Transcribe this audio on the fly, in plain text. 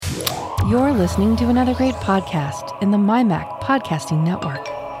You're listening to another great podcast in the MyMac Podcasting Network.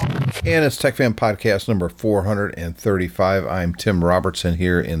 And it's TechFan Podcast number 435. I'm Tim Robertson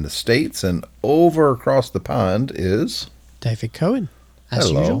here in the States, and over across the pond is... David Cohen, as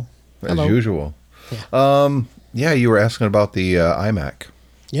Hello. usual. As usual. Yeah. You were asking about the iMac.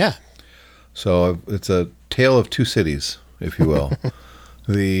 Yeah. So it's a tale of two cities, if you will.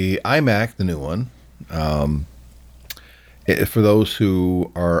 The iMac, the new one, for those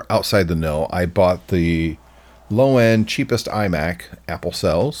who are outside the know, I bought the low-end, cheapest iMac Apple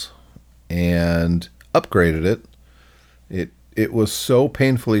sells and upgraded it. It was so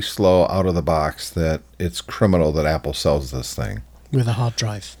painfully slow out of the box that it's criminal that Apple sells this thing. With a hard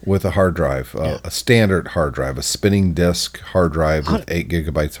drive. With a hard drive, a standard hard drive, a spinning disk hard drive with 8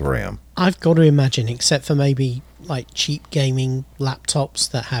 gigabytes of RAM. I've got to imagine, except for maybe like cheap gaming laptops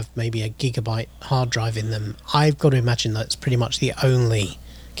that have maybe a gigabyte hard drive in them, I've got to imagine that's pretty much the only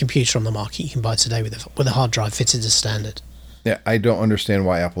computer on the market you can buy today with a hard drive fitted as standard. Yeah, I don't understand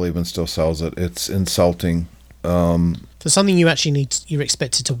why Apple even still sells it. It's insulting. For something you're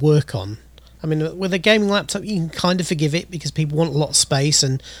expected to work on. I mean, with a gaming laptop, you can kind of forgive it because people want a lot of space,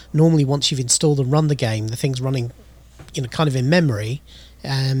 and normally once you've installed and run the game, the thing's running, kind of in memory,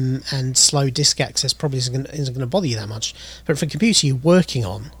 and slow disk access probably isn't going to bother you that much. But for a computer you're working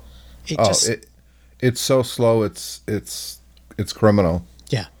on, it's so slow. It's criminal.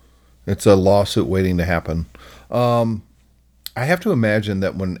 Yeah, it's a lawsuit waiting to happen. I have to imagine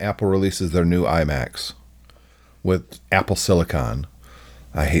that when Apple releases their new iMacs with Apple Silicon,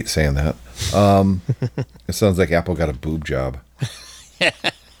 I hate saying that. It sounds like Apple got a boob job. Yeah.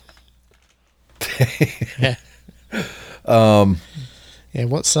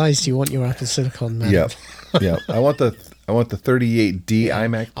 What size do you want your Apple Silicon, man? Yeah. I want the 38D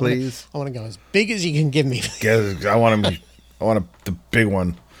iMac, please. I want to go as big as you can give me. I want the big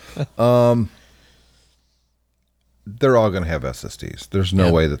one. They're all going to have SSDs. There's no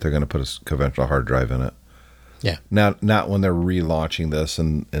way that they're going to put a conventional hard drive in it. Yeah. Not when they're relaunching this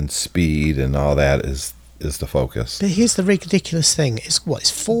and speed and all that is the focus. But here's the ridiculous thing. It's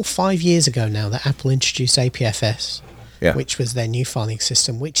 4 or 5 years ago now that Apple introduced APFS, which was their new filing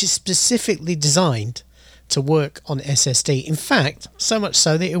system, which is specifically designed to work on SSD. In fact, so much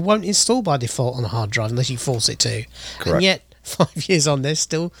so that it won't install by default on a hard drive unless you force it to. Correct. And yet, 5 years on, they're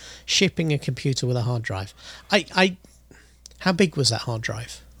still shipping a computer with a hard drive. How big was that hard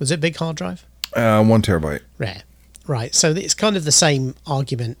drive? Was it a big hard drive? 1 terabyte. Right. So it's kind of the same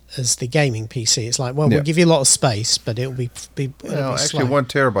argument as the gaming PC. It's like, we'll give you a lot of space, but it'll be actually, slow. 1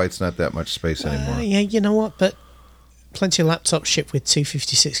 terabyte's not that much space anymore. Yeah, you know what? But plenty of laptops ship with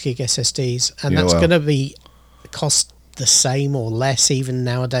 256 gig SSDs, and that's going to be cost the same or less even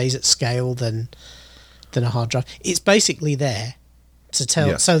nowadays at scale than a hard drive. It's basically there to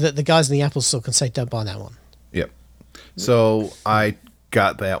tell so that the guys in the Apple store can say, don't buy that one. Yep. So I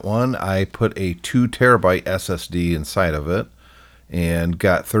got that one. I put a 2 terabyte SSD inside of it and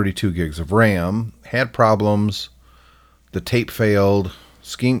got 32 gigs of RAM. Had problems. The tape failed.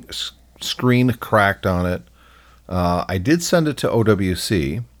 Screen cracked on it. I did send it to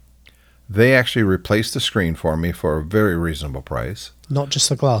OWC. They actually replaced the screen for me for a very reasonable price. Not just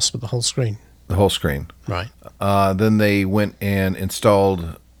the glass, but the whole screen. The whole screen. Right. Then they went and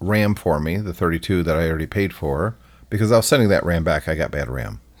installed RAM for me, the 32 that I already paid for. Because I was sending that RAM back, I got bad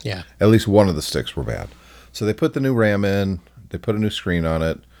RAM. Yeah. At least one of the sticks were bad. So they put the new RAM in, they put a new screen on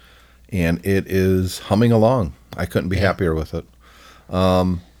it, and it is humming along. I couldn't be happier with it.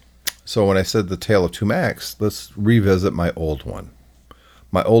 So when I said the tale of two Macs, let's revisit my old one.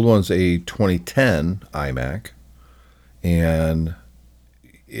 My old one's a 2010 iMac, and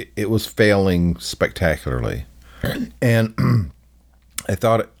it was failing spectacularly. And I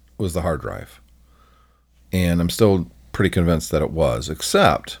thought it was the hard drive. And I'm still pretty convinced that it was,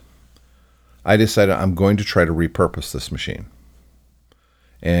 except I decided I'm going to try to repurpose this machine.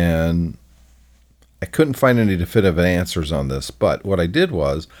 And I couldn't find any definitive answers on this, but what I did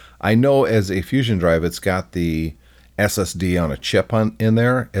was, I know as a Fusion drive, it's got the SSD on a chip in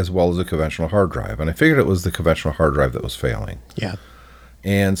there, as well as a conventional hard drive. And I figured it was the conventional hard drive that was failing. Yeah.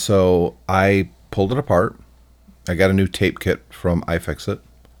 And so I pulled it apart. I got a new tape kit from iFixit.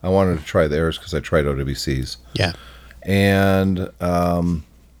 I wanted to try theirs because I tried OWC's. Yeah. And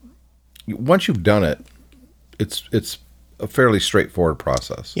once you've done it, it's a fairly straightforward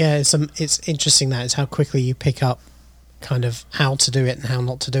process. Yeah, it's interesting that is how quickly you pick up kind of how to do it and how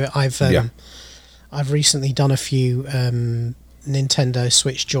not to do it. I've recently done a few Nintendo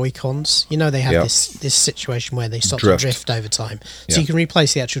Switch Joy-Cons. You know they have Yep. this situation where they start Drift. to drift over time. So Yeah. you can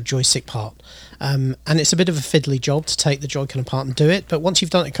replace the actual joystick part. And it's a bit of a fiddly job to take the Joy-Con apart and do it. But once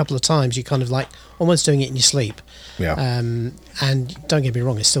you've done it a couple of times, you're kind of like almost doing it in your sleep. Yeah. And don't get me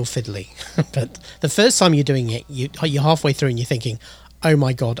wrong, it's still fiddly. But the first time you're doing it, you're halfway through and you're thinking, oh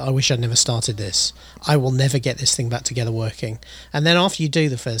my God, I wish I'd never started this. I will never get this thing back together working. And then after you do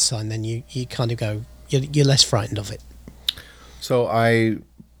the first time, then you kind of go, you're less frightened of it. So I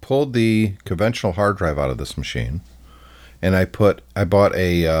pulled the conventional hard drive out of this machine, and I bought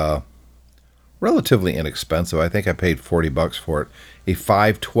a relatively inexpensive, I think I paid $40 for it, a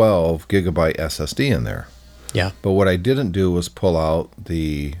 512 gigabyte SSD in there. Yeah. But what I didn't do was pull out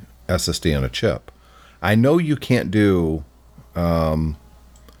the SSD on a chip. I know you can't do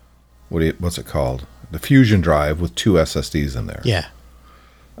what's it called? The Fusion drive with 2 SSDs in there. Yeah.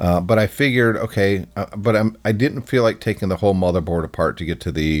 But I figured, okay, I didn't feel like taking the whole motherboard apart to get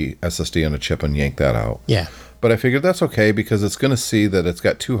to the SSD on a chip and yank that out. Yeah. But I figured that's okay because it's going to see that it's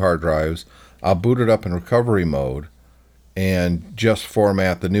got 2 hard drives. I'll boot it up in recovery mode and just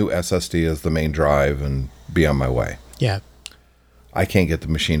format the new SSD as the main drive and be on my way. Yeah. I can't get the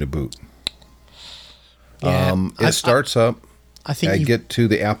machine to boot. Yeah. It starts up. I think I get to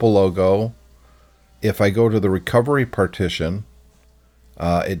the Apple logo. If I go to the recovery partition,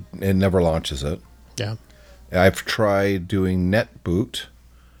 it never launches it. Yeah. I've tried doing NetBoot,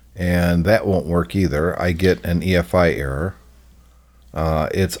 and that won't work either. I get an EFI error.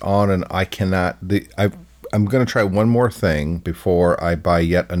 It's on, and I cannot. I'm going to try one more thing before I buy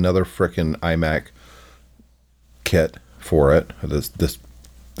yet another frickin' iMac kit for it.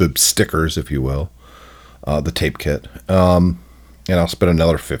 The stickers, if you will, the tape kit, and I'll spend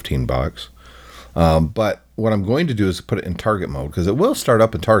another $15. But what I'm going to do is put it in target mode because it will start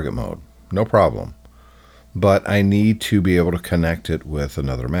up in target mode, no problem. But I need to be able to connect it with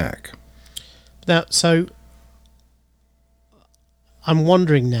another Mac. Now, so I'm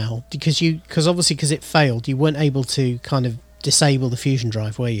wondering now because it failed, you weren't able to kind of disable the Fusion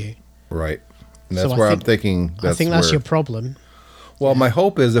drive, were you? Right. And that's So where I'm thinking. I think that's your problem. Well, my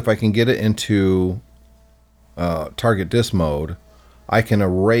hope is if I can get it into target disk mode, I can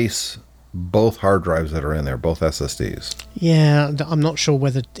erase both hard drives that are in there, both SSDs. Yeah, I'm not sure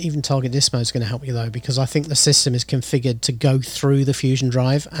whether even target disk mode is going to help you though, because I think the system is configured to go through the Fusion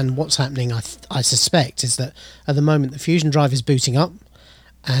drive, and what's happening, I suspect, is that at the moment the Fusion drive is booting up,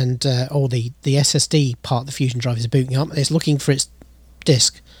 and or the SSD part of the Fusion drive is booting up, and it's looking for its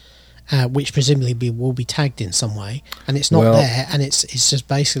disk, which presumably will be tagged in some way, and it's not there, and it's just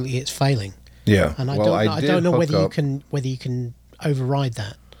basically it's failing. Yeah, And I don't know whether you can override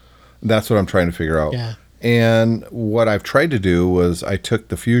that. That's what I'm trying to figure out. Yeah. And what I've tried to do was I took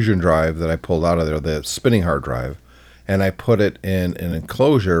the Fusion drive that I pulled out of there, the spinning hard drive, and I put it in an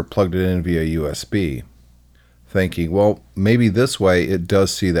enclosure, plugged it in via USB, thinking, well, maybe this way it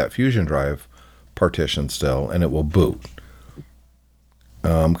does see that Fusion drive partition still, and it will boot.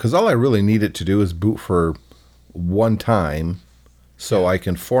 Because all I really need it to do is boot for one time so I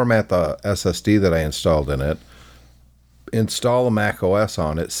can format the SSD that I installed in it, install a Mac OS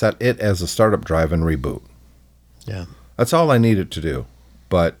on it, set it as a startup drive, and reboot. Yeah. That's all I need it to do.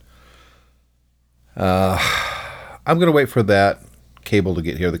 But I'm going to wait for that cable to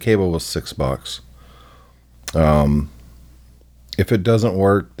get here. The cable was $6. If it doesn't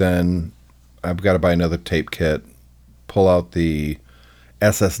work, then I've got to buy another tape kit, pull out the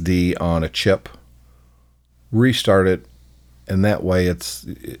SSD on a chip, restart it, and that way it's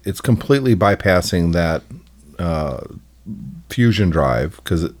completely bypassing that Fusion drive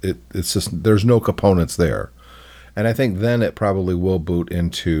because it's just there's no components there, and I think then it probably will boot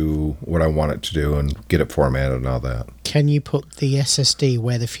into what I want it to do and get it formatted and all that. Can you put the SSD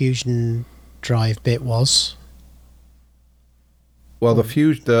where the Fusion drive bit was? Well, the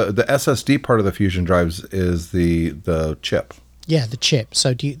SSD part of the Fusion drives is the chip. Yeah, the chip.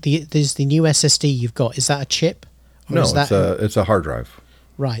 So there's the new SSD you've got. Is that a chip? Or No, is that it's a hard drive.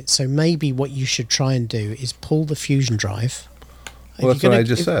 Right, so maybe what you should try and do is pull the Fusion drive. Well, that's what I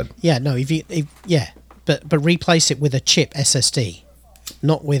just said. Yeah, no, but replace it with a chip SSD,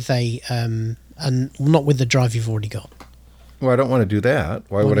 not with not with the drive you've already got. Well, I don't want to do that.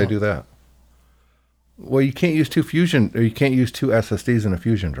 Why would I not? do that? Well, you can't use two SSDs in a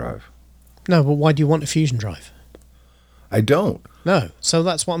Fusion drive. No, but why do you want a Fusion drive? I don't. No, so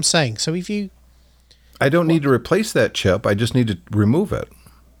that's what I'm saying. So I don't need to replace that chip. I just need to remove it.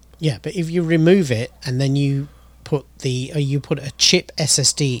 Yeah, but if you remove it and then you put a chip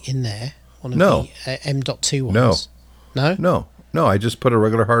SSD in there, one of the M.2 ones. No. I just put a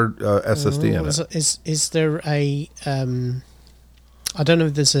regular hard SSD in it. Is there a I don't know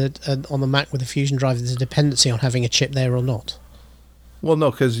if there's on the Mac with a Fusion drive, there's a dependency on having a chip there or not. Well,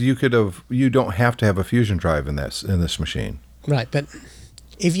 no, because you don't have to have a Fusion drive in this machine. Right, but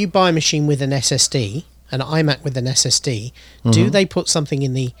if you buy a machine with an SSD, an iMac with an SSD, do they put something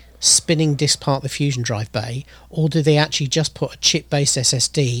in the spinning disk part of the Fusion drive bay, or do they actually just put a chip-based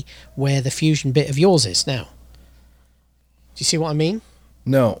SSD where the Fusion bit of yours is now? Do you see what I mean?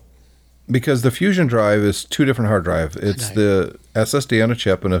 No, because the Fusion drive is two different hard drives. It's the SSD on a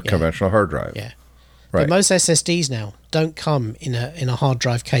chip and a conventional hard drive. Yeah. Right. But most SSDs now don't come in a hard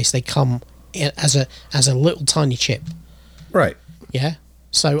drive case. They come as a little tiny chip. Right. Yeah.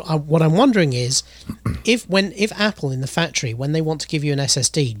 So what I'm wondering is, if Apple in the factory, when they want to give you an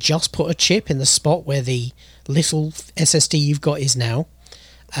SSD, just put a chip in the spot where the little SSD you've got is now,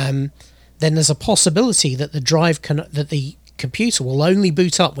 then there's a possibility that that the computer will only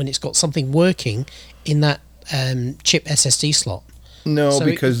boot up when it's got something working in that chip SSD slot. No, So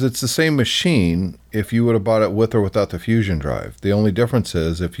because it's the same machine if you would have bought it with or without the Fusion drive. The only difference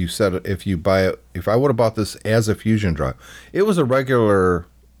is if I would have bought this as a Fusion drive, it was a regular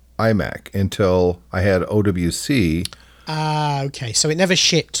iMac until I had OWC. Okay. So it never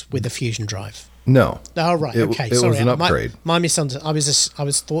shipped with the Fusion drive. No. Oh, right. Okay. It Sorry. was an upgrade. My misunderstanding. I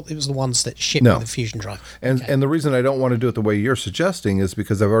was thought it was the ones that shipped No. with the Fusion drive. And the reason I don't want to do it the way you're suggesting is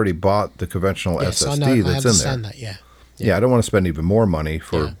because I've already bought the conventional Yes, SSD I know. I that's in there. understand that. Yeah. Yeah, I don't want to spend even more money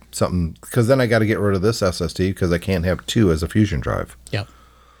for something, because then I got to get rid of this SSD because I can't have two as a Fusion drive. Yeah.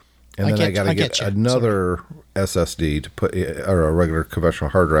 And then I got to get another SSD to put, or a regular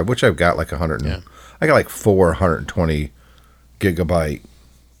conventional hard drive, which I've got like 100. I got like 120 gigabyte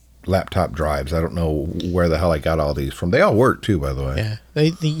laptop drives. I don't know where the hell I got all these from. They all work too, by the way.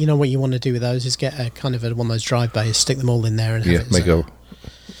 Yeah. You know what you want to do with those is get a kind of one of those drive bays, stick them all in there, and have make a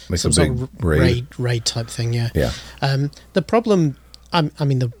big RAID type thing. Yeah. Yeah. The problem,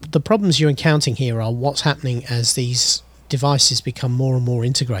 the problems you're encountering here are what's happening as these devices become more and more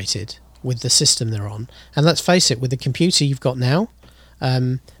integrated with the system they're on. And let's face it, with the computer you've got now,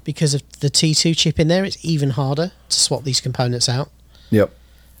 because of the T2 chip in there, it's even harder to swap these components out. Yep.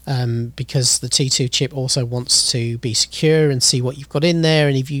 Because the T2 chip also wants to be secure and see what you've got in there,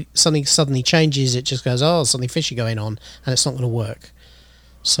 and if something suddenly changes, it just goes, something fishy going on, and it's not going to work.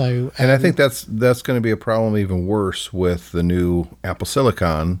 So, and I think that's going to be a problem even worse with the new Apple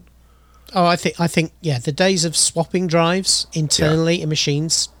Silicon. Oh, I think the days of swapping drives internally in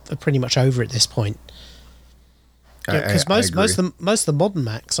machines are pretty much over at this point. Because most of the modern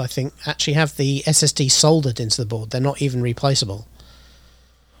Macs, I think, actually have the SSD soldered into the board. They're not even replaceable.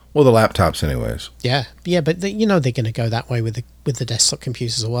 Well, the laptops, anyways. Yeah, but they're going to go that way with the desktop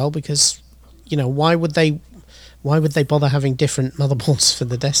computers as well, because why would they bother having different motherboards for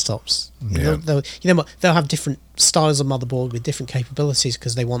the desktops? Yeah. They'll have different styles of motherboard with different capabilities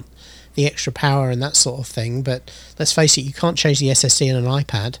because they want the extra power and that sort of thing. But let's face it, you can't change the SSD in an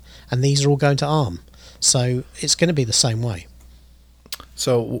iPad, and these are all going to ARM. So it's going to be the same way.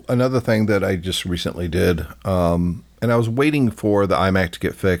 So another thing that I just recently did, and I was waiting for the iMac to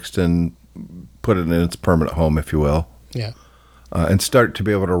get fixed and put it in its permanent home, if you will. Yeah. And start to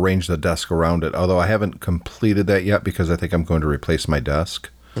be able to arrange the desk around it. Although I haven't completed that yet because I think I'm going to replace my desk.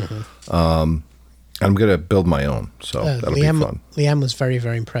 Mm-hmm. I'm going to build my own, so that'll be fun. Leanne was very,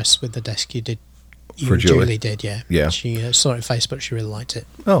 very impressed with the desk you did. For Julie did, yeah. Yeah. She saw it on Facebook. She really liked it.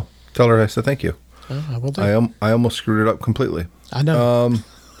 Oh, tell her I said thank you. Oh, I will do. I almost screwed it up completely. I know.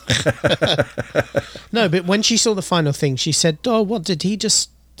 No, but when she saw the final thing, she said, "Oh, what did they just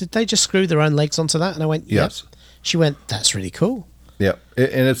screw their own legs onto that?" And I went, "Yes." She went, "That's really cool." Yeah,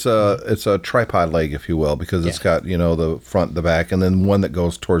 and it's a tripod leg, if you will, because it's got the front, the back, and then one that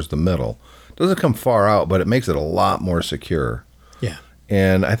goes towards the middle. It doesn't come far out, but it makes it a lot more secure. Yeah.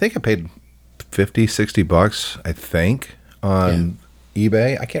 And I think I paid $50-$60, I think, on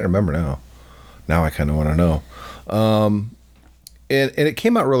eBay. I can't remember now. Now I kind of want to know. And it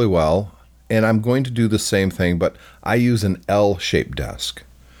came out really well, and I'm going to do the same thing, but I use an L-shaped desk.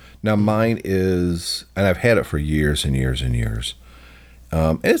 Now mine is, and I've had it for years and years and years.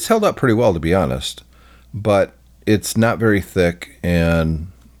 And it's held up pretty well, to be honest, but it's not very thick,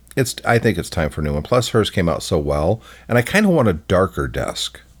 and I think it's time for a new one. Plus hers came out so well, and I kind of want a darker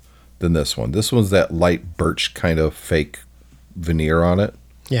desk than this one. This one's that light birch kind of fake veneer on it.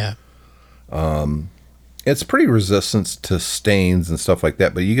 Yeah. It's pretty resistant to stains and stuff like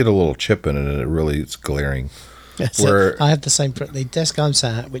that, but you get a little chip in it and it's glaring. So I have the same, the desk I'm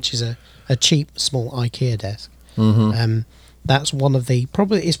sat at, which is a cheap, small IKEA desk. Mm-hmm. That's one of the,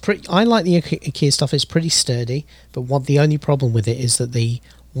 probably it's pretty, I like the IKEA stuff, it's pretty sturdy, but the only problem with it is that the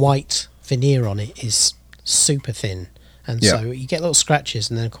white veneer on it is super thin, And so you get little scratches,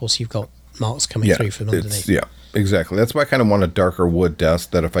 and then of course you've got marks coming through from underneath. Yeah, exactly. That's why I kind of want a darker wood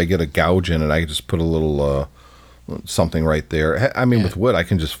desk, that if I get a gouge in it, I can just put a little something right there. I mean, with wood, I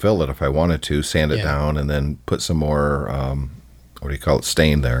can just fill it if I wanted to, sand it down, and then put some more,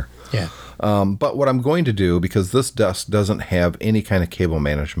 stain there. Yeah. But what I'm going to do, because this desk doesn't have any kind of cable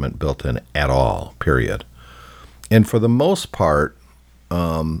management built in at all, period. And for the most part,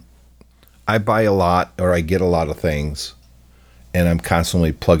 I buy a lot, or I get a lot of things, and I'm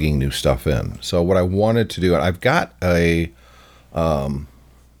constantly plugging new stuff in. So what I wanted to do, I've got a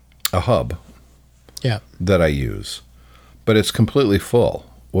hub that I use, but it's completely full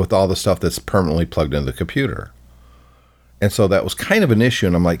with all the stuff that's permanently plugged into the computer. And so that was kind of an issue.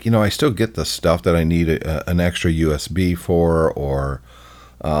 And I'm like, I still get the stuff that I need an extra USB for, or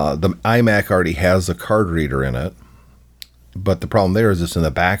the iMac already has a card reader in it. But the problem there is it's in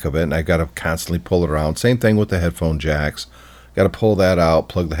the back of it, and I got to constantly pull it around. Same thing with the headphone jacks. Got to pull that out,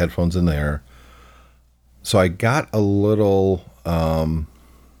 plug the headphones in there. So I got a little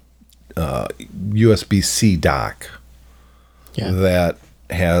USB-C dock that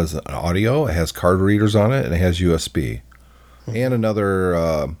has an audio, it has card readers on it, and it has USB. And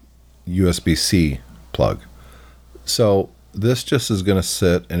another USB-C plug. So this just is going to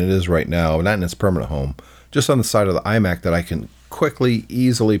sit, and it is right now, not in its permanent home, just on the side of the iMac, that I can quickly,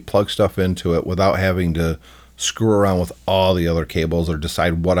 easily plug stuff into it without having to screw around with all the other cables or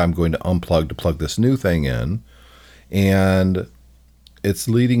decide what I'm going to unplug to plug this new thing in. And it's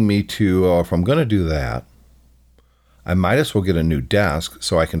leading me to, if I'm going to do that, I might as well get a new desk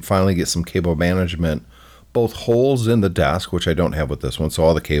so I can finally get some cable management, both holes in the desk, which I don't have with this one, so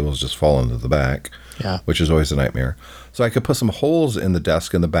all the cables just fall into the back, which is always a nightmare. So I could put some holes in the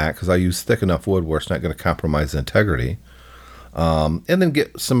desk in the back, because I use thick enough wood where it's not going to compromise the integrity. And then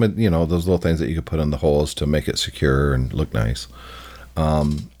get some, those little things that you could put in the holes to make it secure and look nice.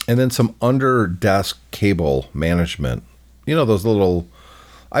 And then some under desk cable management. Those little,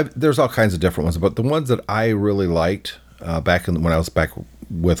 there's all kinds of different ones, but the ones that I really liked when I was back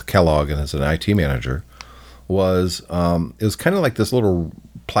with Kellogg and as an IT manager was, it was kind of like this little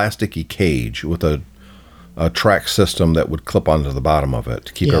plasticky cage with a track system that would clip onto the bottom of it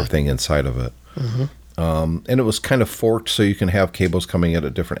to keep everything inside of it. Mm-hmm. And it was kind of forked, so you can have cables coming in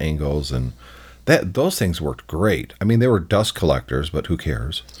at different angles, and those things worked great. I mean, they were dust collectors, but who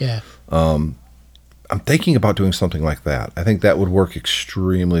cares? Yeah. I'm thinking about doing something like that. I think that would work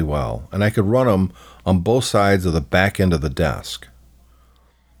extremely well, and I could run them on both sides of the back end of the desk,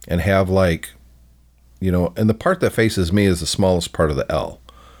 and have and the part that faces me is the smallest part of the L.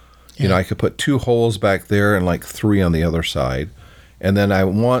 Yeah. I could put 2 holes back there and 3 on the other side. And then I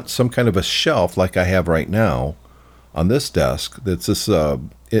want some kind of a shelf like I have right now on this desk. That's this,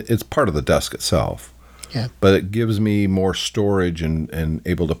 it's part of the desk itself. Yeah. But it gives me more storage and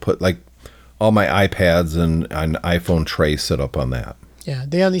able to put all my iPads and an iPhone tray sit up on that. Yeah.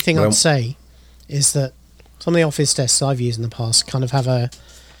 The only thing I'd say is that some of the office desks I've used in the past kind of have a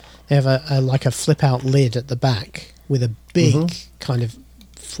flip out lid at the back with a big kind of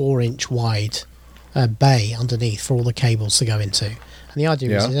 4-inch wide bay underneath for all the cables to go into. And the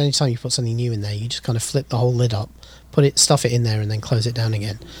idea is any time you put something new in there, you just kind of flip the whole lid up, stuff it in there, and then close it down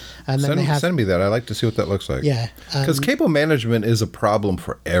again. And then send me that. I'd like to see what that looks like. Yeah, because cable management is a problem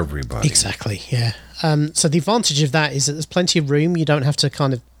for everybody. Exactly. Yeah. So the advantage of that is that there's plenty of room. You don't have to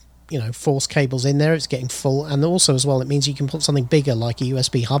kind of force cables in there. It's getting full, and also as well, it means you can put something bigger like a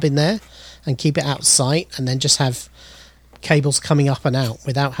USB hub in there and keep it out of sight, and then just have cables coming up and out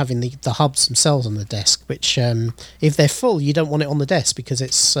without having the hubs themselves on the desk, which if they're full, you don't want it on the desk because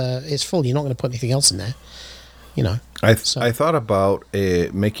it's full. You're not going to put anything else in there, I thought about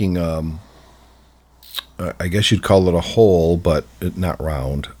making I guess you'd call it a hole, but not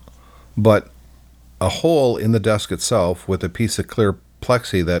round, but a hole in the desk itself with a piece of clear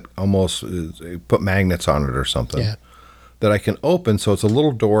plexi that almost put magnets on it or something. That I can open, so it's a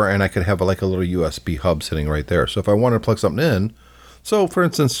little door, and I could have a little USB hub sitting right there. So if I want to plug something in, so for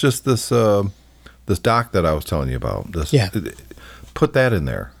instance, just this dock that I was telling you about, put that in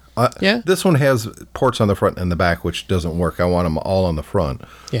there. This one has ports on the front and the back, which doesn't work. I want them all on the front.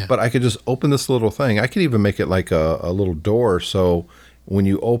 Yeah. But I could just open this little thing. I could even make it like a little door, so when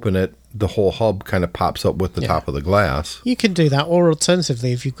you open it, the whole hub kind of pops up with the top of the glass. You can do that, or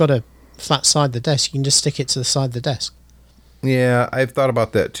alternatively, if you've got a flat side of the desk, you can just stick it to the side of the desk. Yeah, I've thought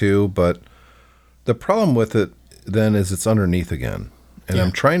about that too, but the problem with it then is it's underneath again. And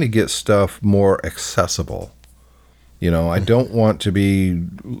I'm trying to get stuff more accessible. I don't want to be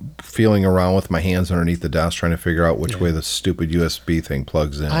feeling around with my hands underneath the desk trying to figure out which way the stupid USB thing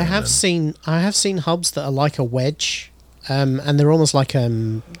plugs in. I have seen hubs that are like a wedge and they're almost like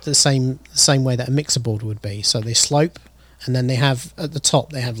the same way that a mixer board would be. So they slope, and then they have at the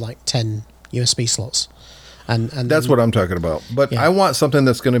top they have like 10 USB slots. And that's what I'm talking about. But Yeah. I want something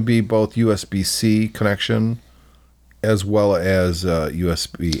that's going to be both USB-C connection as well as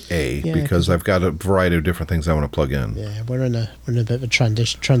USB-A, because I've got a variety of different things I want to plug in. Yeah, we're in a bit of a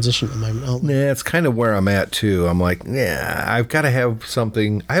transition at the moment, aren't we? Yeah, it's kind of where I'm at too. I'm like, yeah, I've got to have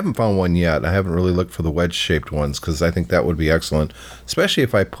something. I haven't found one yet. I haven't really looked for the wedge-shaped ones because I think that would be excellent, especially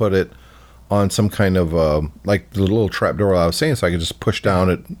if I put it on some kind of like the little trapdoor I was saying, so I could just push down,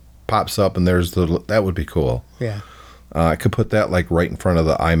 it pops up, and that would be cool. Yeah. I could put that like right in front of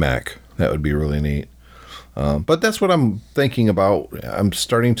the iMac. That would be really neat. But that's what I'm thinking about. I'm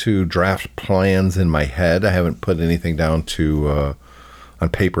starting to draft plans in my head. I haven't put anything down to on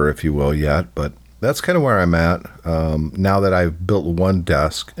paper, if you will, yet. But that's kind of where I'm at now that I've built one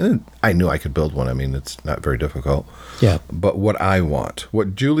desk. And I knew I could build one. I mean, it's not very difficult. Yeah. But what I want,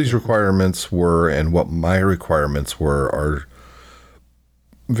 what Julie's requirements were and what my requirements were are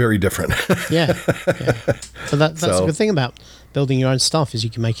very different. Yeah. So that's a good thing about building your own stuff is you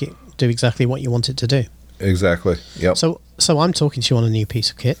can make it do exactly what you want it to do. Exactly. Yep. So I'm talking to you on a new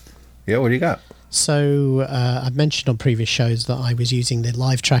piece of kit. Yeah, what do you got? So I've mentioned on previous shows that I was using the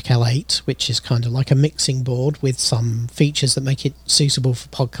LiveTrack L8, which is kind of like a mixing board with some features that make it suitable for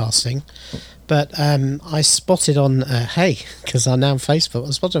podcasting. But I spotted on, because I'm now on Facebook, I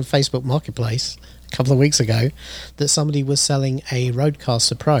spotted on Facebook Marketplace a couple of weeks ago that somebody was selling a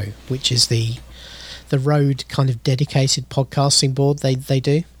Rodecaster Pro, which is the Rode kind of dedicated podcasting board they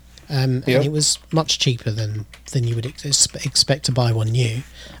do. And it was much cheaper than you would expect to buy one new.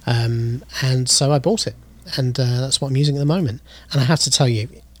 And so I bought it. And that's what I'm using at the moment. And I have to tell you,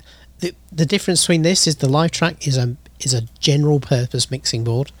 the difference between this is the LiveTrack is a general purpose mixing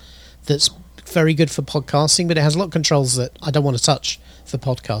board that's very good for podcasting, but it has a lot of controls that I don't want to touch for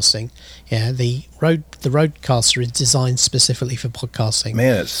podcasting. Yeah, the Rodecaster is designed specifically for podcasting.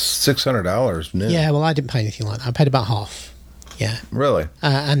 Man, it's $600 new. Yeah, well, I didn't pay anything like that. I paid about half. Yeah, Really?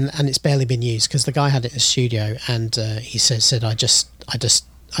 and it's barely been used because the guy had it in the studio, and he said I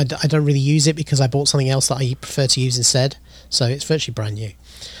don't really use it because I bought something else that I prefer to use instead. So it's virtually brand new.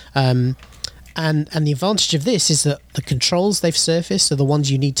 And the advantage of this is that the controls they've surfaced are the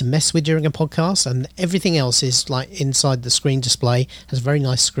ones you need to mess with during a podcast, and everything else is like inside the screen display. Has a very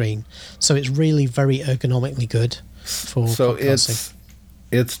nice screen, so it's really very ergonomically good for podcasting.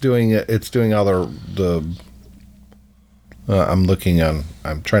 It's doing all the I'm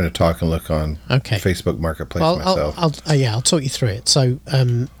trying to talk and look on Facebook Marketplace myself. I'll talk you through it. So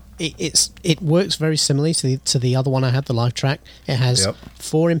it works very similarly to the other one I had, the LiveTrack. It has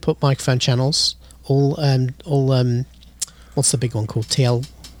 4 input microphone channels, all what's the big one called? TL,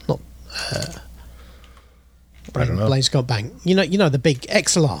 not I don't know. Blaze got bang. You know the big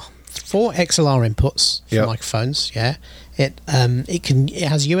XLR. 4 XLR inputs for microphones. Yeah, it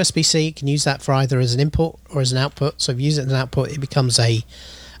has USB-C. You can use that for either as an input or as an output. So if you use it as an output, it becomes a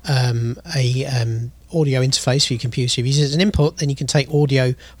audio interface for your computer. If you use it as an input, then you can take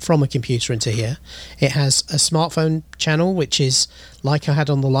audio from a computer into here. It has a smartphone channel, which is like I had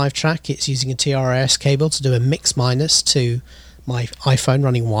on the LiveTrack. It's using a TRS cable to do a mix minus to my iPhone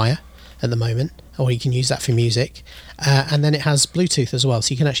running wire at the moment, or you can use that for music. And then it has Bluetooth as well,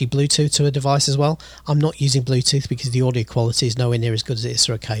 so you can actually Bluetooth to a device as well. I'm not using Bluetooth because the audio quality is nowhere near as good as it is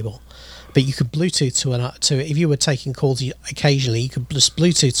through a cable. But you could Bluetooth to if you were taking calls occasionally, you could just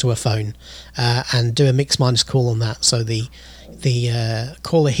Bluetooth to a phone and do a mix minus call on that, so the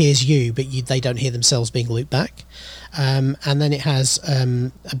caller hears you, but they don't hear themselves being looped back. And then it has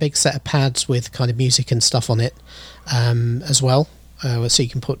a big set of pads with kind of music and stuff on it as well, so you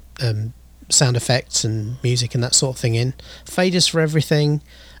can put sound effects and music and that sort of thing in. Faders for everything.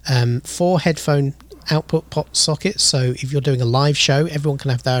 4 headphone output pop sockets, so if you're doing a live show, everyone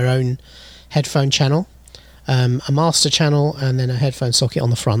can have their own headphone channel, a master channel, and then a headphone socket on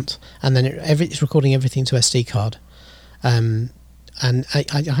the front, and then it's recording everything to SD card. And I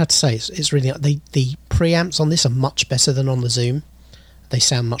had to say, it's really the preamps on this are much better than on the Zoom. They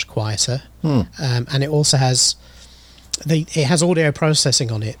sound much quieter, and it also has it has audio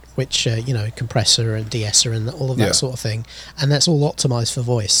processing on it, which compressor and de-esser and all of that sort of thing, and that's all optimized for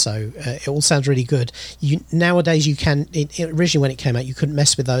voice. So it all sounds really good. Nowadays you can. Originally when it came out, you couldn't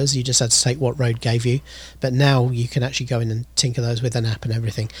mess with those. You just had to take what Rode gave you. But now you can actually go in and tinker those with an app and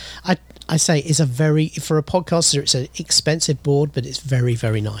everything. I say it's for a podcaster, it's an expensive board, but it's very,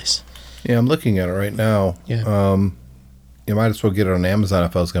 very nice. Yeah, I'm looking at it right now. Yeah. You might as well get it on Amazon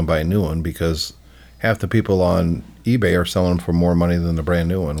if I was going to buy a new one, because half the people on eBay are selling them for more money than the brand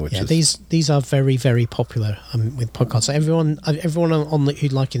new one. Which is these are very, very popular with podcasts. Everyone on the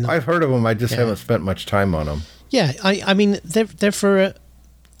who'd like it. I've heard of them. I just haven't spent much time on them. Yeah, I mean they're for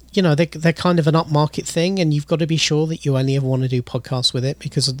they're kind of an upmarket thing, and you've got to be sure that you only ever want to do podcasts with it,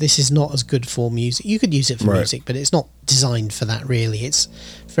 because this is not as good for music. You could use it for music, but it's not designed for that really. It's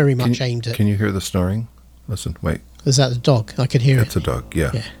very much aimed at. Can you hear the snoring? Listen, wait. Is that a dog? I could hear it. That's a dog.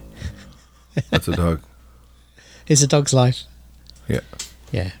 Yeah. That's a dog. It's a dog's life. Yeah.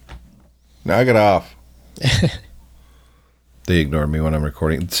 Yeah. Now I get off. They ignore me when I'm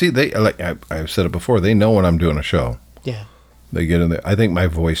recording. See, they I've said it before. They know when I'm doing a show. Yeah. They get in there. I think my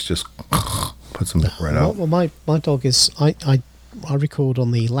voice just puts them right out. Well, my dog is. I record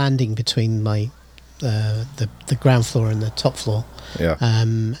on the landing between my the ground floor and the top floor. Yeah.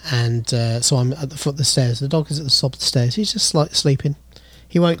 So I'm at the foot of the stairs. The dog is at the top of the stairs. He's just like sleeping.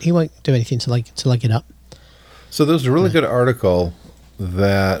 He won't do anything till I get up. So there's a really good article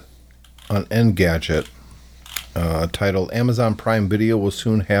that on Engadget titled "Amazon Prime Video will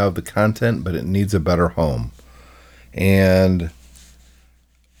soon have the content, but it needs a better home." And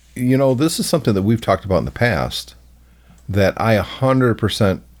this is something that we've talked about in the past that I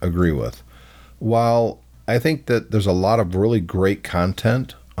 100% agree with. While I think that there's a lot of really great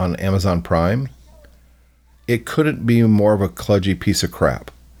content on Amazon Prime, it couldn't be more of a kludgy piece of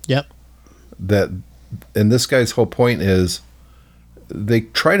crap. Yep. And this guy's whole point is they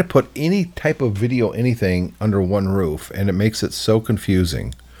try to put any type of video, anything under one roof, and it makes it so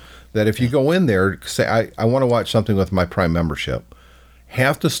confusing that if you go in there, say, I want to watch something with my Prime membership,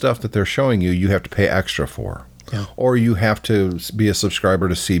 half the stuff that they're showing you have to pay extra for. Yeah. Or you have to be a subscriber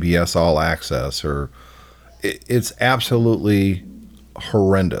to CBS All Access, or it's absolutely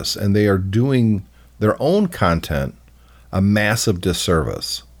horrendous. And they are doing their own content a massive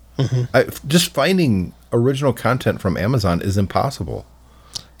disservice. Mm-hmm. Just finding original content from Amazon is impossible.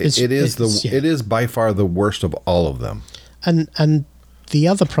 It is by far the worst of all of them. And the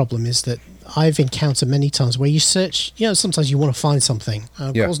other problem is that I've encountered many times where you search, sometimes you want to find something.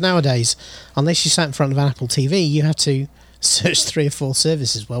 Of course, nowadays, unless you sat in front of an Apple TV, you have to search 3 or 4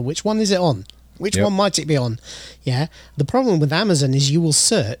 services. Well, which one is it on? Which one might it be on? Yeah. The problem with Amazon is you will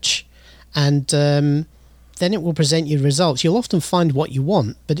search and then it will present you results. You'll often find what you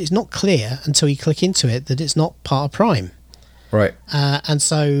want, but it's not clear until you click into it that it's not part of Prime. Right. And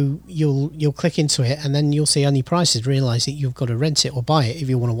so you'll click into it, and then you'll see only prices, realise that you've got to rent it or buy it if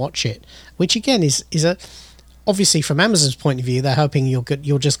you want to watch it, which again is obviously from Amazon's point of view, they're hoping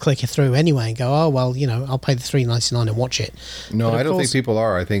you'll just click it through anyway and go, oh well, I'll pay the $3.99 and watch it. No, I don't think people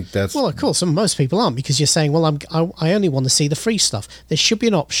are. I think that's of course, and most people aren't, because you're saying, well, I only want to see the free stuff. There should be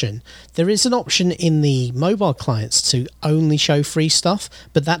an option. There is an option in the mobile clients to only show free stuff,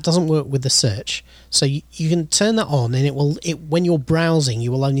 but that doesn't work with the search. So you can turn that on, and when you're browsing,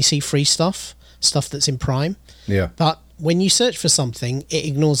 you will only see free stuff that's in Prime. Yeah. But when you search for something, it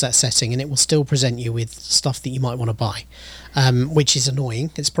ignores that setting, and it will still present you with stuff that you might want to buy, which is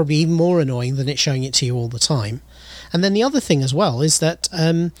annoying. It's probably even more annoying than it showing it to you all the time. And then the other thing as well is that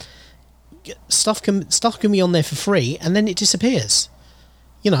stuff can be on there for free, and then it disappears.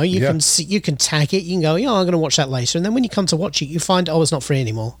 You can tag it. You can go, I'm going to watch that later, and then when you come to watch it, you find, it's not free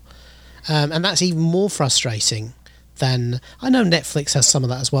anymore. And that's even more frustrating than, I know Netflix has some of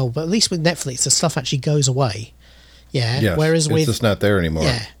that as well, but at least with Netflix, the stuff actually goes away. Yeah. Yes, whereas it's just not there anymore.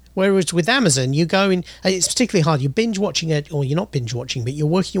 Yeah. Whereas with Amazon, you go in, it's particularly hard. You're binge watching it, or you're not binge watching, but you're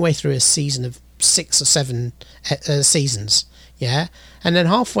working your way through a season of 6 or 7 seasons. Yeah. And then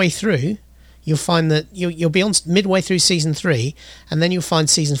halfway through, you'll find that you'll be on midway through season 3, and then you'll find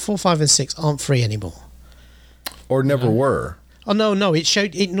seasons 4, 5, and 6 aren't free anymore. Or never were. Oh no!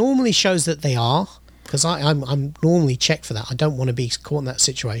 It normally shows that they are, because I'm normally checked for that. I don't want to be caught in that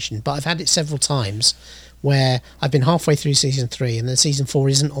situation, but I've had it several times where I've been halfway through season 3 and then season 4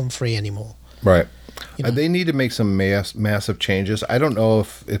 isn't on free anymore. Right. They need to make some massive changes. I don't know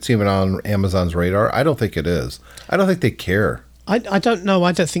if it's even on Amazon's radar. I don't think it is. I don't think they care. I don't know.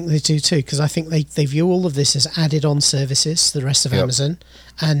 I don't think they do too, because I think they view all of this as added on services, the rest of Amazon,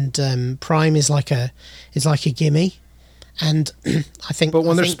 and Prime is like a gimme. And I think, but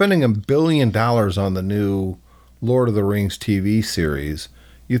when they're spending $1 billion on the new Lord of the Rings TV series,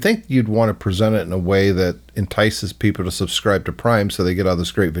 you think you'd want to present it in a way that entices people to subscribe to Prime so they get all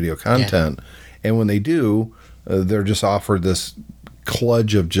this great video content. Yeah. And when they do, they're just offered this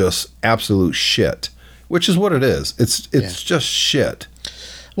kludge of just absolute shit, which is what it is. It's just shit.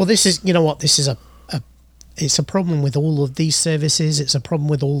 Well, this is, this is it's a problem with all of these services. It's a problem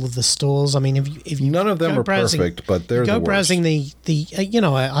with all of the stores. I mean, if you None of them are perfect, but they're the worst. browsing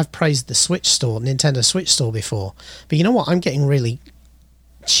I've praised the Switch store, Nintendo Switch store before, but you know what? I'm getting really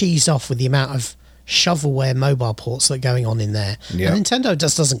cheesed off with the amount of shovelware mobile ports that are going on in there. Yeah. And Nintendo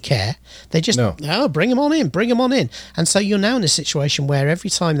just doesn't care. They just bring them on in. And so you're now in a situation where every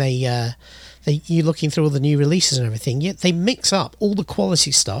time you're looking through all the new releases and everything, they mix up all the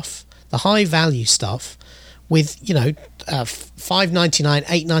quality stuff, the high value stuff, with $5.99,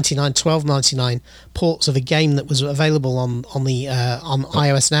 $8.99, $12.99 ports of a game that was available on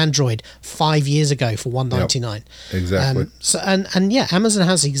iOS and Android 5 years ago for $1.99. Yep, exactly. Amazon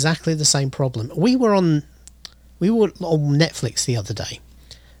has exactly the same problem. We were on Netflix the other day,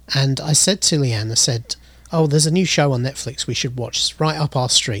 and I said to Leanne, I said, "Oh, there's a new show on Netflix we should watch. It's right up our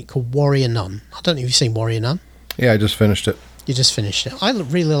street, called Warrior Nun." I don't know if you've seen Warrior Nun. Yeah, I just finished it. You just finished it. I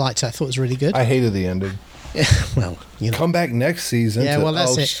really liked it. I thought it was really good. I hated the ending. Well, come back next season. Yeah, well,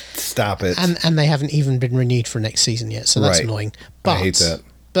 that's it. Stop it. And they haven't even been renewed for next season yet, so that's annoying. But, I hate that.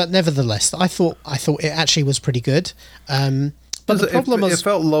 But nevertheless, I thought it actually was pretty good. But the problem was, it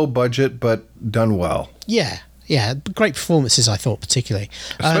felt low budget, but done well. Yeah, great performances. I thought particularly,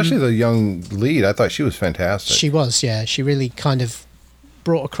 especially the young lead. I thought she was fantastic. She was, yeah. She really kind of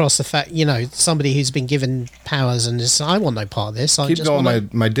brought across the fact, somebody who's been given powers and is, I want no part of this. Keep going.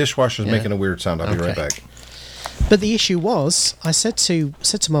 My dishwasher's making a weird sound. I'll be right back. But the issue was, I said to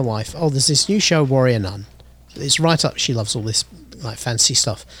my wife, "Oh, there's this new show, Warrior Nun. It's right up. She loves all this like fancy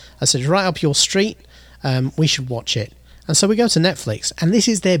stuff." I said, "Right up your street. We should watch it." And so we go to Netflix, and this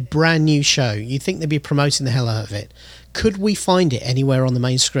is their brand new show. You'd think they'd be promoting the hell out of it. Could we find it anywhere on the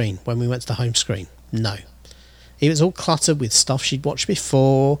main screen when we went to the home screen? No. It was all cluttered with stuff she'd watched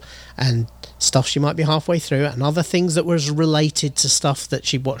before and stuff she might be halfway through and other things that was related to stuff that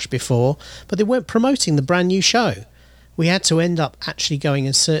she'd watched before, but they weren't promoting the brand new show. We had to end up actually going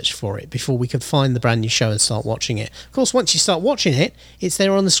and search for it before we could find the brand new show and start watching it. Of course, once you start watching it, it's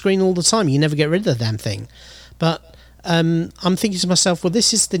there on the screen all the time. You never get rid of the damn thing. But I'm thinking to myself, well,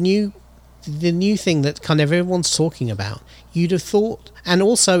 this is the new thing that kind of everyone's talking about. You'd have thought, and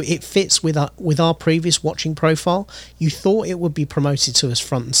also it fits with our previous watching profile. You thought it would be promoted to us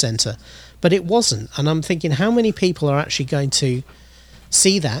front and center, but it wasn't. And I'm thinking, how many people are actually going to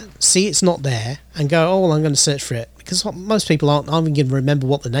see it's not there, and go, "Oh, well, I'm going to search for it," because most people aren't even going to remember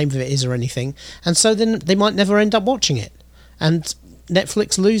what the name of it is or anything, and so then they might never end up watching it, and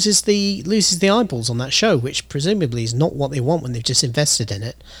Netflix loses the eyeballs on that show, which presumably is not what they want when they've just invested in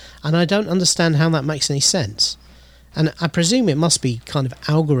it. And I don't understand how that makes any sense. And I presume it must be kind of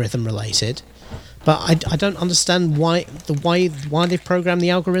algorithm related, but I don't understand why they've programmed the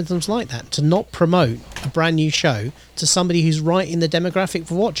algorithms like that, to not promote a brand new show to somebody who's right in the demographic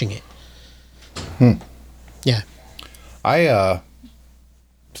for watching it. Yeah. I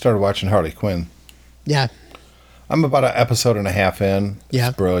started watching Harley Quinn. Yeah. I'm about an episode and a half in. Yeah.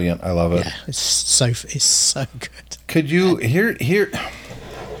 It's brilliant. I love it. Yeah, it's so good. Could you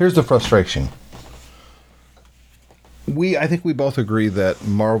here's the frustration. I think we both agree that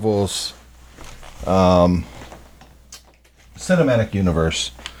Marvel's cinematic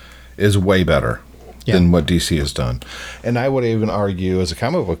universe is way better than what DC has done. And I would even argue, as a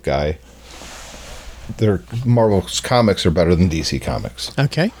comic book guy, Marvel's comics are better than DC comics.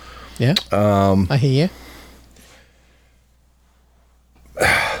 Okay. Yeah. I hear you.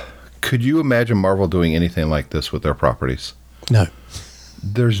 Could you imagine Marvel doing anything like this with their properties? No.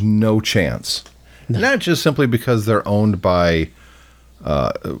 There's no chance. No. Not just simply because they're owned by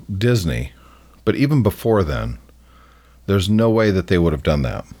Disney, but even before then, there's no way that they would have done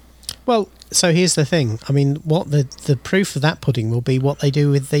that. Well, so here's the thing. I mean, what the proof of that pudding will be what they do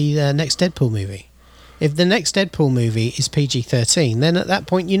with the next Deadpool movie. If the next Deadpool movie is PG-13, then at that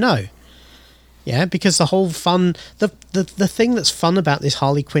point you know. Yeah, because the whole fun, the thing that's fun about this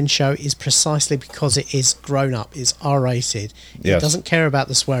Harley Quinn show is precisely because it is grown up, it's R-rated. It doesn't care about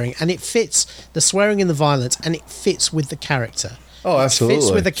the swearing, and it fits the swearing and the violence, and it fits with the character. Oh, absolutely. It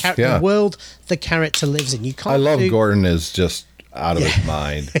fits with the world the character lives in. You can't. I love Gordon is just out of his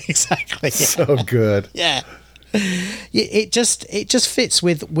mind. Exactly. Yeah. So good. Yeah. It just fits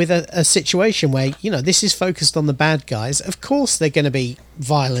with a situation where, this is focused on the bad guys. Of course they're going to be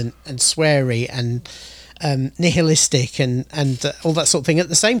violent and sweary and nihilistic and all that sort of thing, at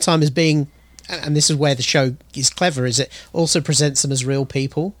the same time as being, and this is where the show is clever, is it also presents them as real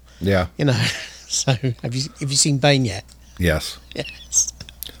people. Yeah. So have you seen Bane yet? Yes.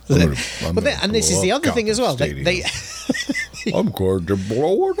 This is the other thing as well. They I'm going to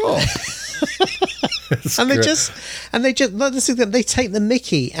blow it up. and they just they take the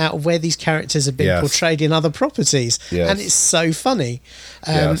mickey out of where these characters have been portrayed in other properties, and it's so funny.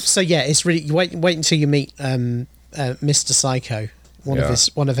 So yeah, it's really wait until you meet Mr. Psycho, one of her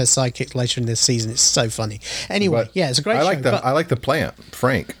sidekicks later in this season. It's so funny. Anyway, it's a great show. I like the plant,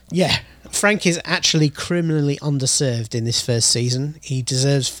 Frank. Yeah. Frank is actually criminally underserved in this first season. He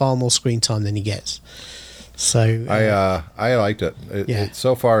deserves far more screen time than he gets. So I liked it.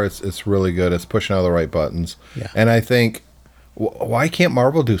 So far, it's really good. It's pushing all the right buttons. Yeah. And I think, why can't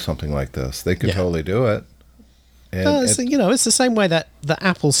Marvel do something like this? They could totally do it. And it's the same way that the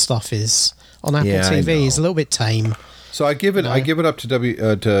Apple stuff is on Apple TV. It's a little bit tame. So I give it up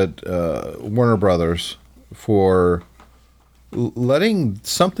to Warner Brothers for letting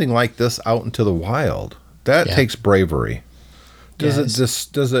something like this out into the wild. That takes bravery. Does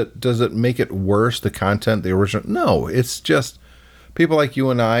it make it worse, the content, the original? No, it's just people like you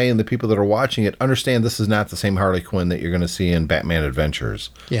and I and the people that are watching it understand this is not the same Harley Quinn that you're going to see in Batman Adventures.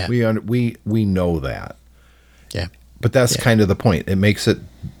 Yeah. We know that. Yeah. But that's kind of the point. It makes it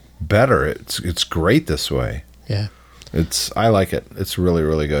better. It's great this way. Yeah. I like it. It's really,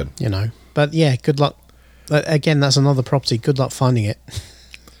 really good. But yeah, good luck. Again, that's another property. Good luck finding it.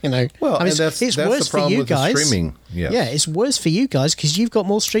 Well, I mean, it's worse for you guys. Streaming. Yes. Yeah, it's worse for you guys because you've got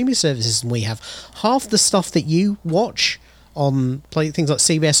more streaming services than we have. Half the stuff that you watch on things like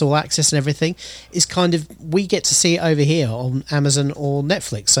CBS All Access and everything is kind of, we get to see it over here on Amazon or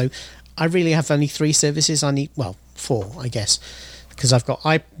Netflix. So I really have only 3 services. I need, 4, I guess, because I've got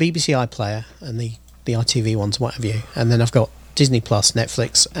BBC iPlayer and the ITV ones, what have you, and then I've got Disney Plus,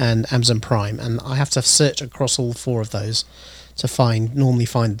 Netflix, and Amazon Prime, and I have to search across all 4 of those to normally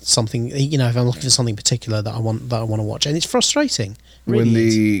find something, if I'm looking for something particular that I want to watch. And it's frustrating. Really when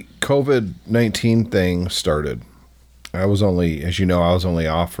the COVID-19 thing started, I was only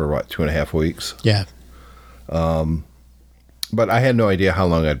off for 2.5 weeks. Yeah. But I had no idea how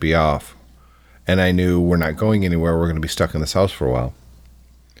long I'd be off. And I knew we're not going anywhere. We're going to be stuck in this house for a while.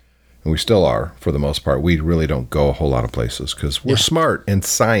 And we still are, for the most part. We really don't go a whole lot of places because we're smart in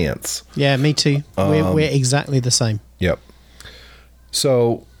science. Yeah, me too. We're exactly the same. Yep.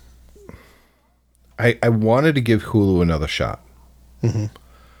 So I wanted to give Hulu another shot. Mm-hmm.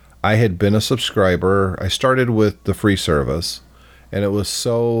 I had been a subscriber. I started with the free service, and it was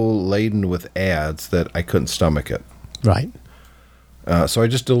so laden with ads that I couldn't stomach it. Right. So I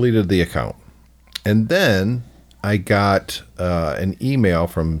just deleted the account. And then I got an email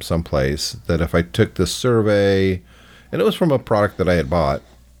from someplace that if I took this survey, and it was from a product that I had bought,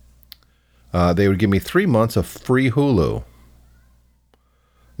 they would give me 3 months of free Hulu.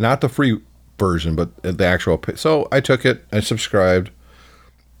 Not the free version, but the actual. So I took it, I subscribed,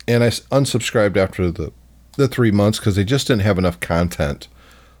 and I unsubscribed after the 3 months because they just didn't have enough content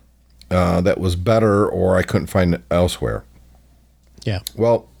that was better or I couldn't find it elsewhere. Yeah.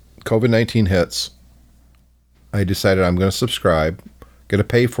 Well, COVID-19 hits. I decided I'm going to subscribe, going to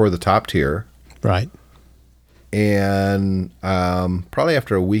pay for the top tier. Right. And probably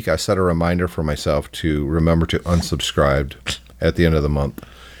after a week, I set a reminder for myself to remember to unsubscribe at the end of the month.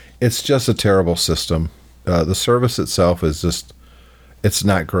 It's just a terrible system. The service itself is just, it's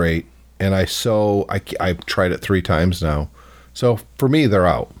not great. And I've tried it 3 times now. So for me, they're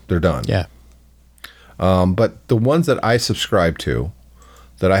out. They're done. Yeah. But the ones that I subscribe to,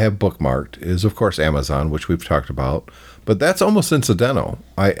 that I have bookmarked, is of course Amazon, which we've talked about. But that's almost incidental.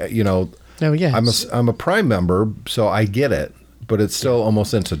 Oh yeah. I'm a Prime member, so I get it. But it's still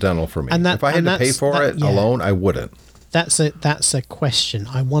almost incidental for me. If I had to pay for it alone, I wouldn't. That's a question.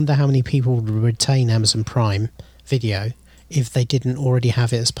 I wonder how many people would retain Amazon Prime Video if they didn't already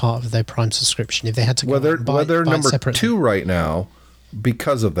have it as part of their Prime subscription. If they had to go they're buy number separately. 2 right now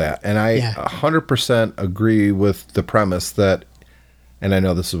because of that. And I 100% agree with the premise that, and I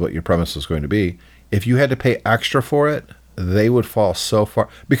know this is what your premise is going to be, if you had to pay extra for it, they would fall so far.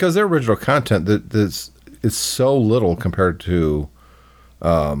 Because their original content is so little compared to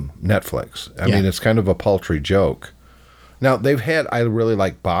Netflix. I mean, it's kind of a paltry joke. Now, I really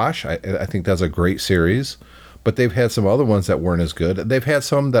like Bosch. I think that's a great series. But they've had some other ones that weren't as good. They've had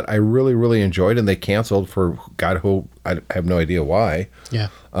some that I really, really enjoyed, and they canceled for God who I have no idea why. Yeah.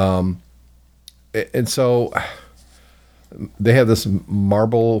 And so they have this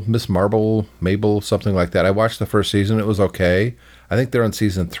Miss Marble, Mabel, something like that. I watched the first season. It was okay. I think they're on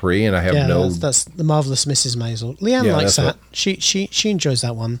season 3, and I have that's the Marvelous Mrs. Maisel. Leanne likes that. She enjoys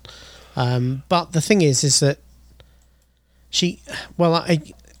that one. But the thing is that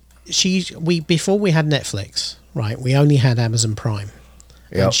before we had Netflix, right? We only had Amazon Prime,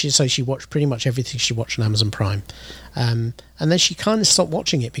 Yep. And she watched pretty much everything she watched on Amazon Prime. And then she kind of stopped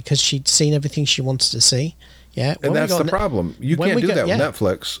watching it because she'd seen everything she wanted to see. Yeah. And that's the problem. You can't do that with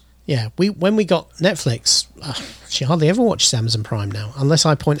Netflix. Yeah, when we got Netflix, she hardly ever watches Amazon Prime now, unless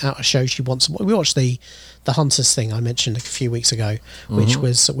I point out a show she wants. We watched the Hunters thing I mentioned a few weeks ago,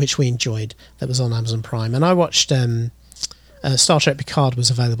 which we enjoyed. That was on Amazon Prime, and I watched Star Trek Picard was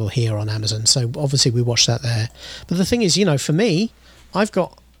available here on Amazon, so obviously we watched that there. But the thing is, for me, I've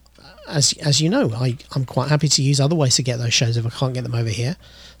got, as you know, I'm quite happy to use other ways to get those shows if I can't get them over here.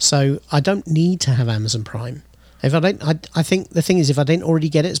 So I don't need to have Amazon Prime. If I don't, I think the thing is, if I didn't already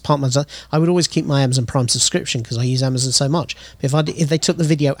get it as part of my, I would always keep my Amazon Prime subscription because I use Amazon so much. But if they took the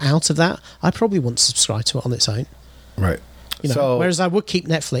video out of that, I probably wouldn't subscribe to it on its own. Right. Whereas I would keep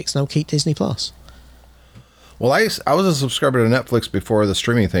Netflix and I'll keep Disney Plus. Well, I was a subscriber to Netflix before the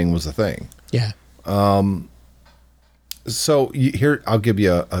streaming thing was a thing. Yeah. So here, I'll give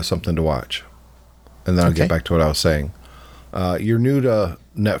you something to watch, and then I'll get back to what I was saying. You're new to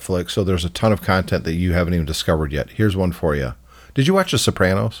Netflix, so there's a ton of content that you haven't even discovered yet. Here's one for you. Did you watch The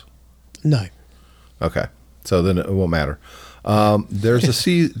Sopranos? No. Okay, so then it won't matter. There's a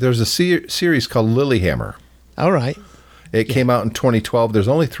series called Lilyhammer. All right. It came out in 2012. There's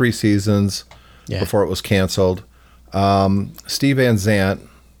only 3 seasons before it was canceled. Steven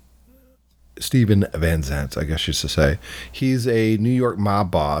Van Zandt, I guess you should say. He's a New York mob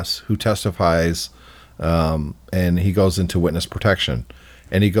boss who testifies, and he goes into witness protection.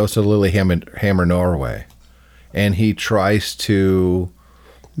 And he goes to Lillehammer, Norway, and he tries to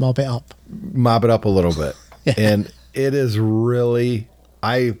mob it up a little bit. And it is really,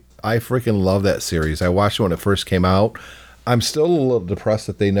 I freaking love that series. I watched it when it first came out. I'm still a little depressed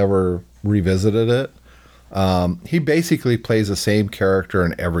that they never revisited it. He basically plays the same character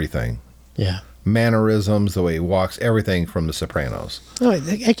in everything. Yeah. Mannerisms, the way he walks, everything from The Sopranos. Oh,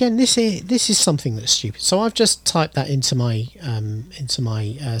 again, this is something that's stupid. So I've just typed that into my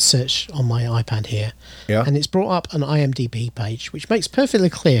search on my iPad here, and it's brought up an IMDb page, which makes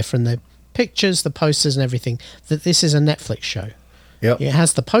perfectly clear from the pictures, the posters, and everything that this is a Netflix show. Yep. It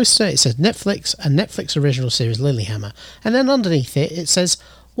has the poster. It says Netflix, a Netflix original series, Lilyhammer, and then underneath it says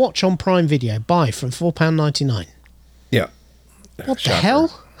watch on Prime Video, buy from £4.99. Yeah. What the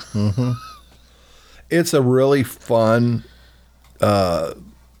hell? Mm-hmm. It's a really fun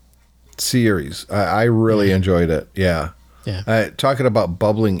series. I really enjoyed it. Yeah. Yeah. Talking about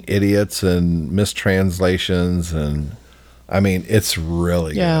bubbling idiots and mistranslations, and I mean, it's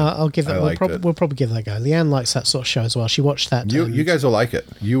really good. I'll give it. We'll probably give that a go. Leanne likes that sort of show as well. She watched that. You guys will like it.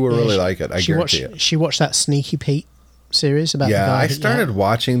 You will really like it. I guarantee it. She watched that Sneaky Pete series about the guy. I started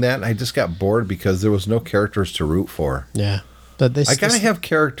watching that, and I just got bored because there was no characters to root for. Yeah. But I gotta have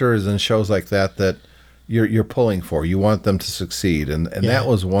characters in shows like that you're pulling for. You want them to succeed, and that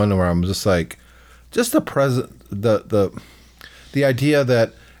was one where I'm just like, just the idea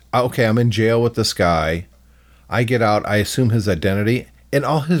that okay, I'm in jail with this guy, I get out, I assume his identity, and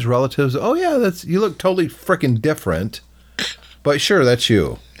all his relatives. Oh yeah, you look totally freaking different, but sure, that's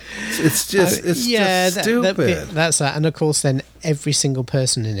you. It's just stupid. That's that, and of course, then every single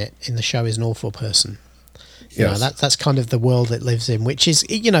person in the show is an awful person. You know, that's kind of the world it lives in, which is,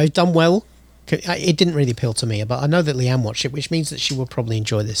 done well. It didn't really appeal to me, but I know that Leanne watched it, which means that she will probably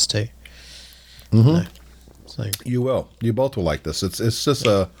enjoy this too. Mm-hmm. So you will. You both will like this. It's just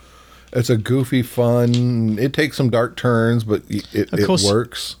it's a goofy fun. It takes some dark turns, but it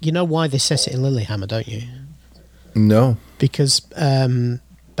works. You know why they set it in Lilyhammer, don't you? No. Because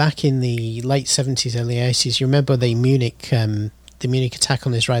back in the late 70s, early 80s, you remember the Munich attack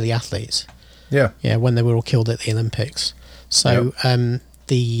on the Israeli athletes? Yeah. Yeah, when they were all killed at the Olympics. So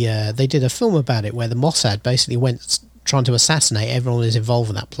they did a film about it where the Mossad basically went trying to assassinate everyone who was involved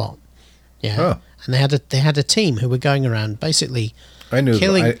in that plot. Yeah. Huh. And they had a team who were going around basically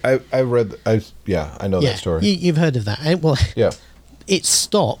killing. I read. I know that story. You've heard of that. Well, yeah. It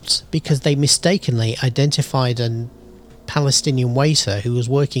stopped because they mistakenly identified a Palestinian waiter who was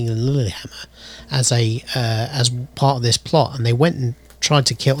working in Lilyhammer as part of this plot, and they went and tried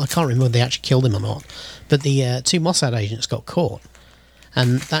to kill. I can't remember if they actually killed him or not, but the 2 Mossad agents got caught,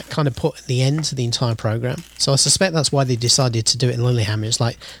 and that kind of put the end to the entire program. So I suspect that's why they decided to do it in Lilyhammer. It's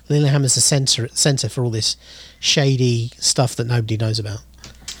like Lilyhammer's the center for all this shady stuff that nobody knows about.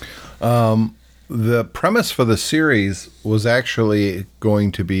 The premise for the series was actually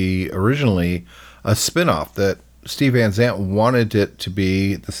going to be originally a spin-off that Steve Van Zandt wanted it to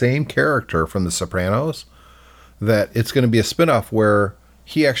be the same character from The Sopranos, that it's going to be a spin-off where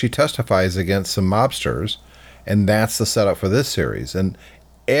he actually testifies against some mobsters, and that's the setup for this series. And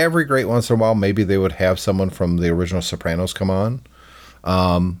every great once in a while, maybe they would have someone from the original Sopranos come on.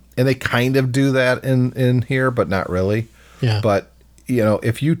 And they kind of do that in here, but not really. Yeah. But,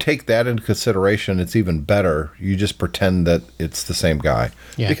 if you take that into consideration, it's even better. You just pretend that it's the same guy.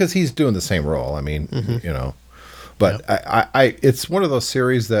 Yeah. Because he's doing the same role. I mean, But I it's one of those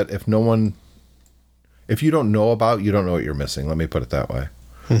series that if you don't know about, you don't know what you're missing. Let me put it that way.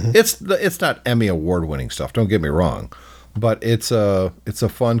 It's not Emmy award winning stuff. Don't get me wrong, but it's a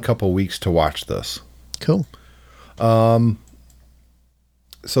fun couple weeks to watch this. Cool. So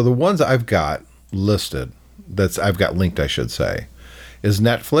the ones I've got listed, I've got linked, I should say, is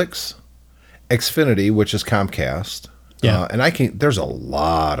Netflix, Xfinity, which is Comcast. Yeah. And there's a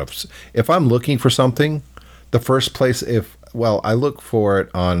lot of, if I'm looking for something, the first place, I look for it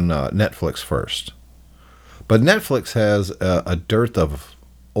on Netflix first. But Netflix has a dearth of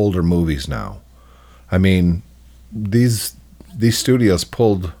older movies now. I mean, these studios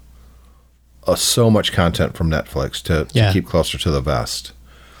pulled so much content from Netflix to keep closer to the vest.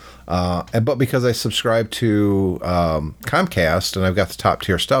 But because I subscribe to Comcast and I've got the top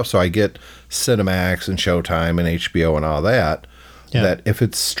tier stuff, so I get Cinemax and Showtime and HBO and all that, that if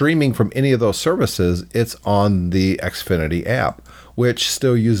it's streaming from any of those services, it's on the Xfinity app, which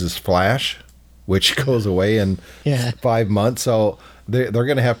still uses Flash, which goes away in 5 months. So they're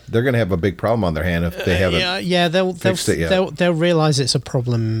gonna have a big problem on their hand if they haven't. They'll fixed it yet. They'll realize it's a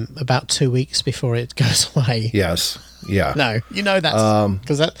problem about 2 weeks before it goes away. Yes. Yeah. No, that's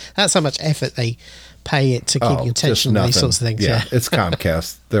because that's how much effort they pay it to keep your attention on these sorts of things. Yeah, it's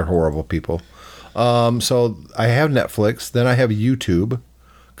Comcast. They're horrible people. So I have Netflix, then I have YouTube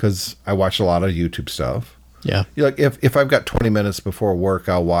because I watch a lot of YouTube stuff. Yeah. Like if I've got 20 minutes before work,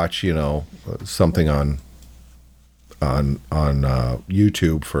 I'll watch something on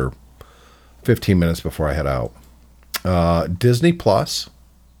YouTube for 15 minutes before I head out. Disney Plus.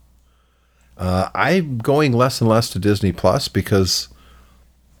 I'm going less and less to Disney Plus because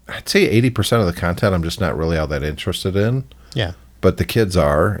I'd say 80% of the content I'm just not really all that interested in. Yeah. But the kids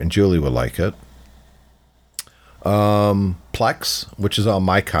are, and Julie would like it. Plex, which is all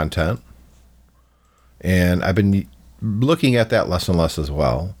my content. And I've been looking at that less and less as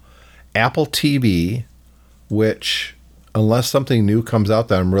well. Apple TV, which, unless something new comes out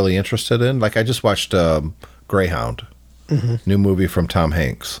that I'm really interested in, like I just watched Greyhound, new movie from Tom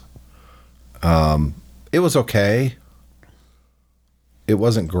Hanks. It was okay. It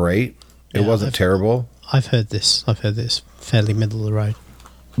wasn't great. It wasn't terrible. I've heard this fairly middle of the road.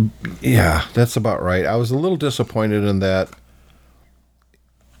 Yeah, that's about right. I was a little disappointed in that.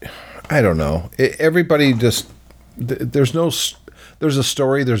 I don't know. Everybody just there's a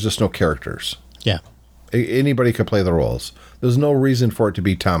story. There's just no characters. Yeah. Anybody could play the roles. There's no reason for it to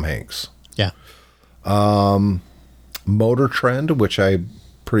be Tom Hanks. Yeah. Motor Trend, which I'm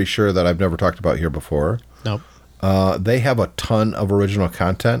pretty sure that I've never talked about here before. Nope. They have a ton of original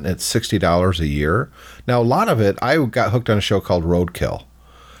content. It's $60 a year. Now, a lot of it, I got hooked on a show called Roadkill.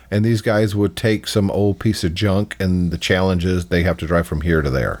 And these guys would take some old piece of junk, and the challenge is they have to drive from here to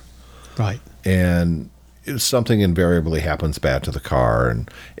there. Right. And something invariably happens bad to the car, and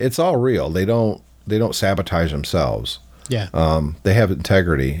it's all real. They don't sabotage themselves. Yeah. They have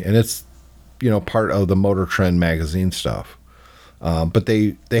integrity, and it's part of the Motor Trend magazine stuff. But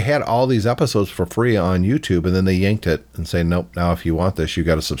they had all these episodes for free on YouTube, and then they yanked it and say, nope, now if you want this, you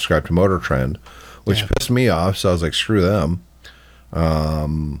got to subscribe to Motor Trend, which pissed me off. So I was like, screw them.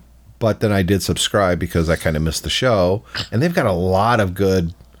 But then I did subscribe because I kind of missed the show, and they've got a lot of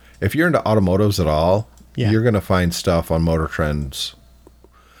good. If you're into automotives at all, you're going to find stuff on Motor Trends.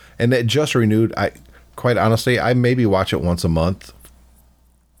 And it just renewed. Quite honestly, I maybe watch it once a month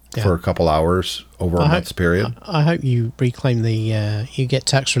for a couple hours over a month's period. I hope you reclaim you get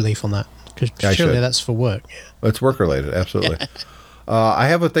tax relief on that, because surely that's for work. Yeah. It's work related, absolutely. I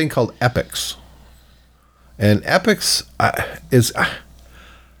have a thing called Epix, and Epix is.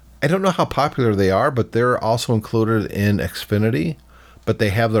 I don't know how popular they are, but they're also included in Xfinity. But they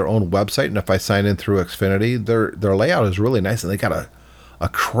have their own website, and if I sign in through Xfinity, their layout is really nice, and they got a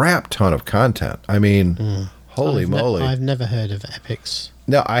crap ton of content. I mean, holy moly! I've never heard of Epix.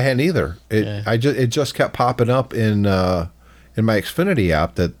 No, I hadn't either. It just kept popping up in my Xfinity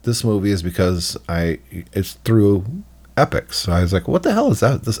app that this movie is because it's through Epix. So I was like, what the hell is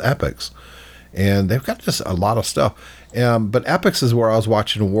that? This Epix, and they've got just a lot of stuff. But Epix is where I was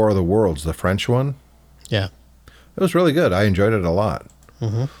watching War of the Worlds, the French one. Yeah. It was really good. I enjoyed it a lot.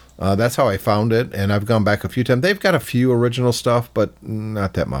 That's how I found it, and I've gone back a few times. They've got a few original stuff, but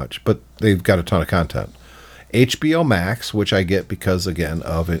not that much. But they've got a ton of content. HBO Max, which I get because, again,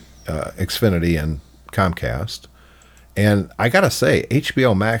 of Xfinity and Comcast. And I got to say,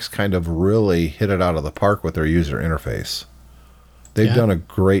 HBO Max kind of really hit it out of the park with their user interface. They've done a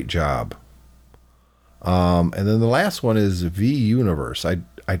great job. And then the last one is V Universe. I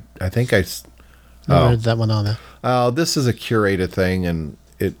think I Never heard that one either. this is a curated thing, and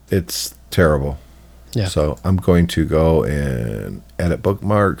it's terrible. Yeah. So I'm going to go and edit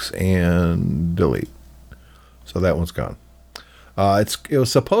bookmarks and delete. So that one's gone. It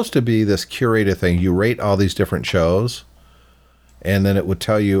was supposed to be this curated thing. You rate all these different shows, and then it would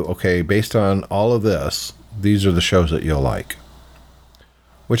tell you, okay, based on all of this, these are the shows that you'll like.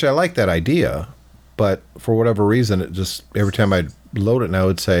 Which I like that idea, but for whatever reason, it just, every time I'd load it now, it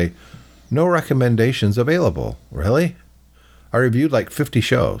would say, no recommendations available. Really? I reviewed like 50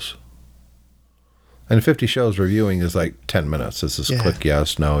 shows. And 50 shows reviewing is like 10 minutes. It's just click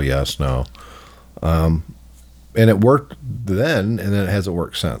yes, no, yes, no. And it worked then, and then it hasn't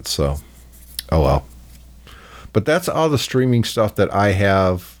worked since. So, oh well. But that's all the streaming stuff that I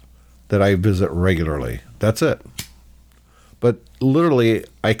have that I visit regularly. That's it. But literally,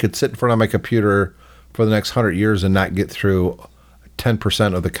 I could sit in front of my computer for the next 100 years and not get through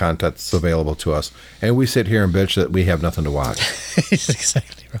 10% of the content that's available to us. And we sit here and bitch that we have nothing to watch. It's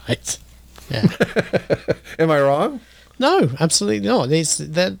exactly right. Yeah. Am I wrong? No, absolutely not.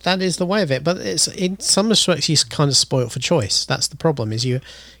 That is the way of it. But it's, in some respects, you're kind of spoilt for choice. That's the problem, is you're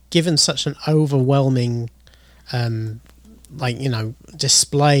given such an overwhelming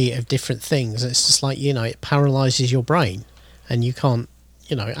display of different things. It's just like, it paralyzes your brain, and you can't,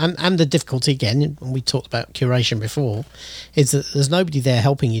 and the difficulty, again, and we talked about curation before, is that there's nobody there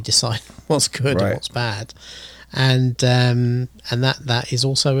helping you decide what's good and what's bad. And that is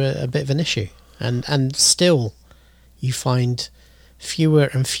also a bit of an issue. And still, you find fewer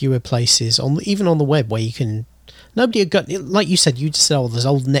and fewer places, even on the web, where you can. Nobody got, like you said, you just said, there's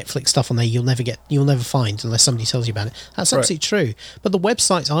old Netflix stuff on there you'll never find unless somebody tells you about it. That's absolutely true. But the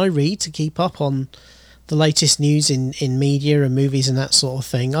websites I read to keep up on the latest news in media and movies and that sort of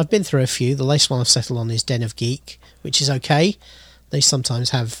thing, I've been through a few. The latest one I've settled on is Den of Geek, which is okay. They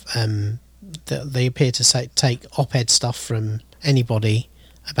sometimes have, they appear to take op-ed stuff from anybody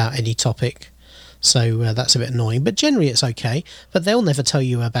about any topic. So that's a bit annoying, but generally it's okay. But they'll never tell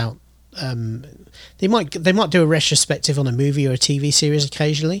you about. They might do a retrospective on a movie or a TV series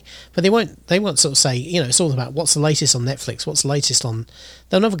occasionally, but they won't sort of say, it's all about what's the latest on Netflix, what's the latest on.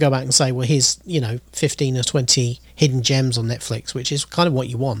 They'll never go back and say, well, here's 15 or 20 hidden gems on Netflix, which is kind of what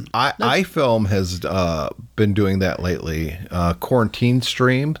you want. iFilm has been doing that lately. Quarantine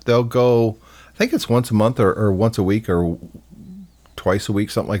Stream, they'll go, I think it's once a month or once a week or twice a week,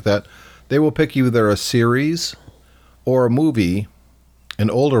 something like that. They will pick either a series or a movie, an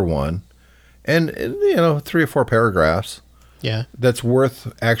older one, and 3 or 4 paragraphs. Yeah, that's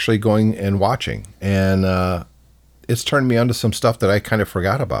worth actually going and watching, and it's turned me onto some stuff that I kind of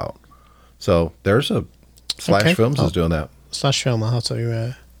forgot about. So there's a Slash Films is doing that. Slash Film, I'll have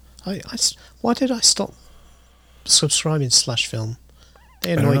to. Why did I stop subscribing to Slash Film?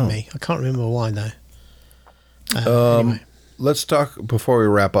 They annoyed me. I can't remember why though. Anyway. Let's talk before we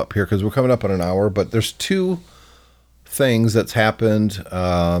wrap up here, because we're coming up on an hour. But there's 2 things that's happened,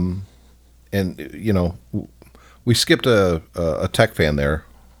 and we skipped a tech fan there.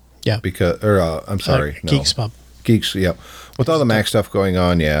 Yeah. I'm sorry, no. Geeks Pub. Geeks, yeah. With all the Mac stuff going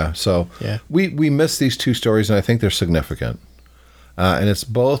on, yeah. So we missed these 2 stories, and I think they're significant. And it's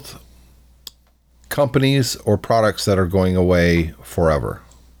both companies or products that are going away forever,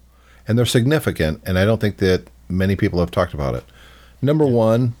 and they're significant. And I don't think that many people have talked about it. Number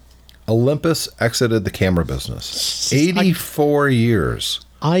 1, Olympus exited the camera business. 84 years.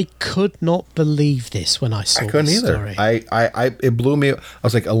 I could not believe this when I saw this story. It blew me. I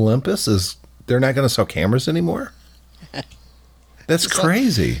was like, Olympus they're not going to sell cameras anymore? That's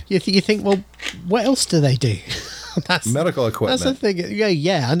crazy. You think, well, what else do they do? That's medical equipment. That's the thing.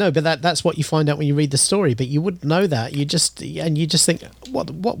 Yeah, I know, but that's what you find out when you read the story. But you wouldn't know that. You just think,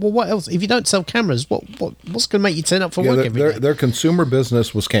 what else? If you don't sell cameras, what's going to make you turn up for work every day? Their consumer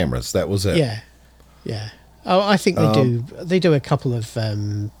business was cameras. That was it. Yeah. Oh, I think they do. They do a couple of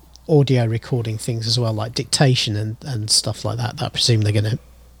audio recording things as well, like dictation and stuff like that. I presume they're going to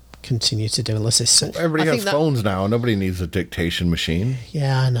continue to do unless it's. Everybody has phones now. Nobody needs a dictation machine.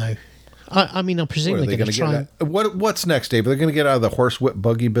 Yeah, I know. I mean, I presume they're going to try. What's next, Dave? They're going to get out of the horsewhip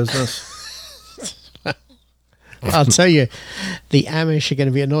buggy business. I'll tell you, the Amish are going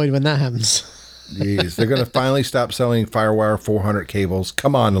to be annoyed when that happens. Jeez, they're going to finally stop selling Firewire 400 cables.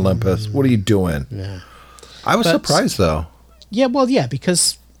 Come on, Olympus. What are you doing? Yeah. I was surprised, though. Yeah, well,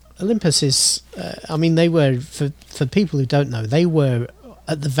 because Olympus is... they were, for people who don't know, they were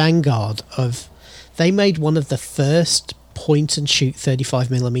at the vanguard of... They made one of the first point-and-shoot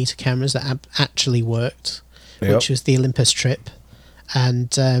 35mm cameras that actually worked, which was the Olympus Trip. And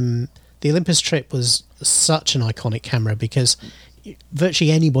the Olympus Trip was such an iconic camera because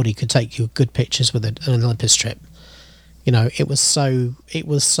virtually anybody could take you good pictures with an Olympus Trip. You know, it was so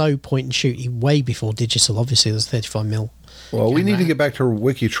point and shoot way before digital. Obviously, it was 35mm. Well, we need to get back to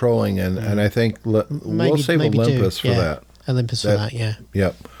wiki trolling, and I think we'll save Olympus for that. Olympus for that, yeah.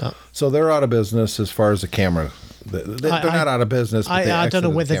 Yep. But, so they're out of business as far as the camera. They're not out of business. But I don't know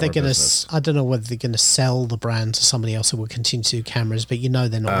whether they're going to. I don't know whether they're going to sell the brand to somebody else who will continue to do cameras. But you know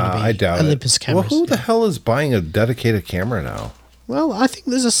they're not going to be I doubt Olympus cameras. Well, who the hell is buying a dedicated camera now? Well, I think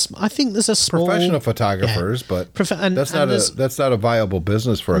there's a small professional photographers, but that's not a viable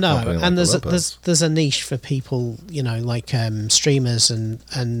business for a company like Olympus. There's a niche for people, you know, like streamers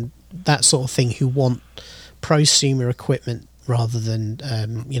and that sort of thing who want prosumer equipment rather than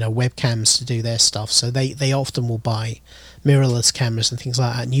webcams to do their stuff. So they often will buy mirrorless cameras and things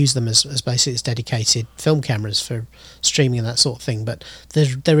like that and use them as basically as dedicated film cameras for streaming and that sort of thing. But there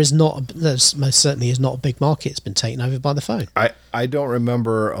most certainly is not a big market. It's been taken over by the phone. I don't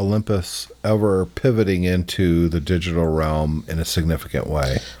remember Olympus ever pivoting into the digital realm in a significant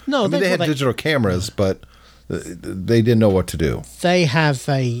way. No, they had digital cameras, but they didn't know what to do. They have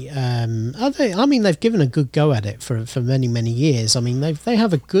they've given a good go at it for many, many years. I mean, they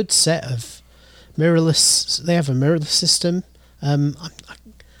have a good set of mirrorless. They have a mirrorless system. I'm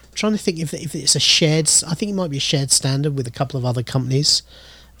trying to think if it's a shared. I think it might be a shared standard with a couple of other companies.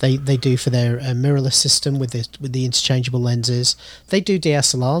 They do for their mirrorless system with the interchangeable lenses. They do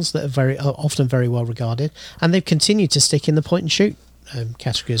DSLRs that are often very well regarded, and they've continued to stick in the point and shoot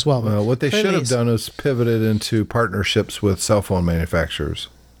category as well. Well, what they should have done is pivoted into partnerships with cell phone manufacturers.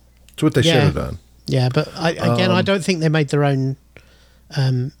 That's what they should have done. Yeah, but I don't think they made their own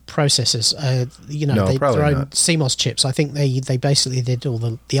processors. Their own CMOS chips. I think they basically did all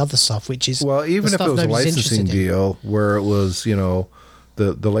the other stuff, which is even if it was a licensing deal where it was the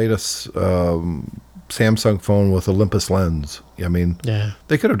latest Samsung phone with Olympus lens. I mean,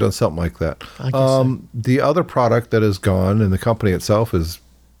 they could have done something like that. I guess so. The other product that is gone, and the company itself is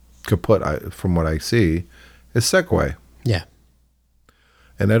kaput, from what I see, is Segway. Yeah.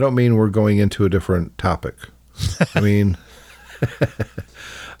 And I don't mean we're going into a different topic. I mean,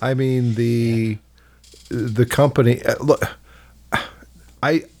 the company. Look,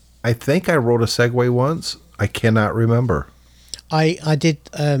 I think I rode a Segway once. I cannot remember. I did.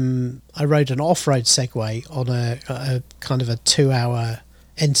 I rode an off-road Segway on a kind of a 2-hour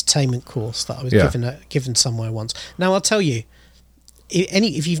entertainment course that I was given somewhere once. Now I'll tell you,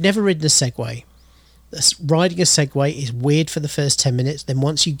 if you've never ridden a Segway, riding a Segway is weird for the first 10 minutes. Then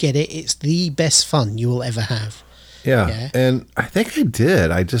once you get it, it's the best fun you will ever have. Yeah. And I think I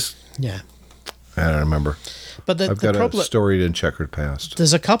did. I don't remember. But I've got a storied and checkered past.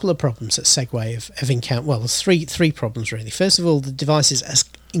 There's a couple of problems that Segway have encountered. Well, there's three problems really. First of all, the devices, as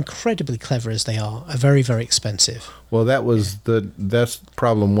incredibly clever as they are very, very expensive. Well, that's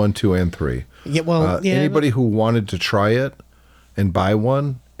problem 1, 2, and 3. Yeah. Well, anybody who wanted to try it and buy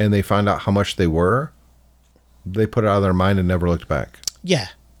one, and they found out how much they were, they put it out of their mind and never looked back. Yeah.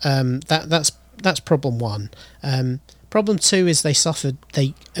 That's problem 1. Problem 2 is they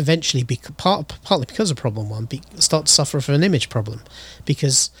eventually, partly because of problem 1, start to suffer from an image problem,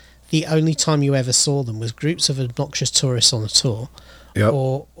 because the only time you ever saw them was groups of obnoxious tourists on a tour,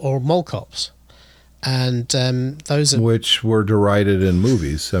 or mall cops, and those are which were derided in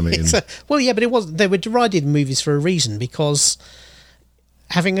movies. I mean, but they were derided in movies for a reason, because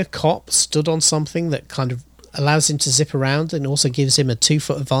having a cop stood on something that kind of allows him to zip around and also gives him a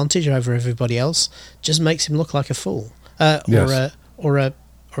 2-foot advantage over everybody else just makes him look like a fool. Or a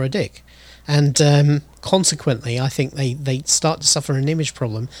dick, and consequently, I think they start to suffer an image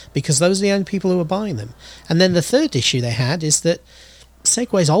problem because those are the only people who are buying them. And then the third issue they had is that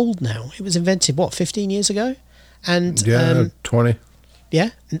Segway's old now. It was invented 15 years ago, and 20. Yeah,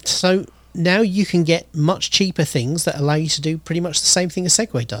 so now you can get much cheaper things that allow you to do pretty much the same thing as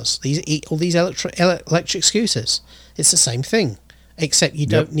Segway does. All these electric scooters, it's the same thing. Except you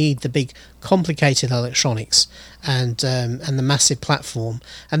don't need the big complicated electronics and the massive platform.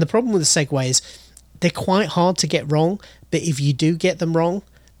 And the problem with the Segway is they're quite hard to get wrong, but if you do get them wrong,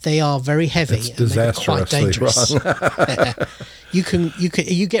 they are very heavy. It's disastrously quite dangerous. wrong.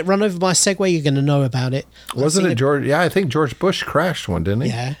 You get run over by a Segway, you're going to know about it. Wasn't it George? Yeah, I think George Bush crashed one, didn't he?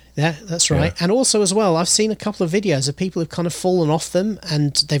 Yeah, that's right. Yeah. And also as well, I've seen a couple of videos of people who've kind of fallen off them,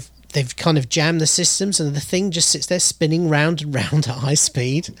 and they've kind of jammed the systems, and the thing just sits there spinning round and round at high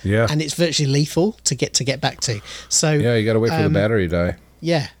speed. Yeah. And it's virtually lethal to get back to. So yeah, you got to wait for the battery to die.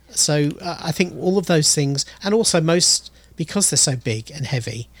 Yeah. So I think all of those things, and also because they're so big and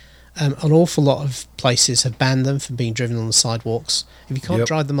heavy, An awful lot of places have banned them from being driven on the sidewalks. If you can't Yep.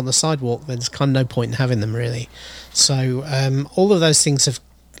 drive them on the sidewalk, then there's kind of no point in having them, really. So all of those things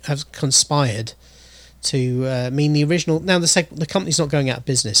have conspired to mean the original... Now, the company's not going out of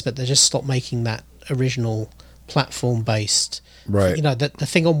business, but they just stopped making that original platform-based... Right. You know, the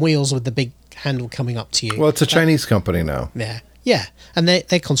thing on wheels with the big handle coming up to you. Well, it's a Chinese company now. Yeah, and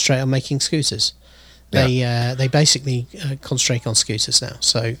they concentrate on making scooters. They basically concentrate on scooters now.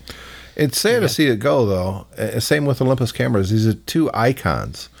 So It's sad to see it go, though. Same with Olympus cameras. These are two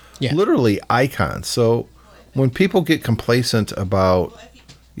icons, literally icons. So when people get complacent about,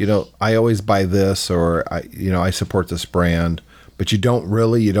 I always buy this, or I support this brand, but you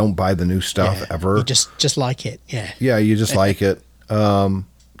don't buy the new stuff ever. You just like it, Yeah, you just like it.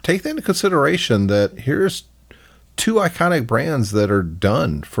 Take that into consideration that here's two iconic brands that are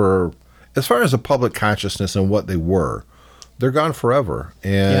done for, as far as the public consciousness and what they were, they're gone forever.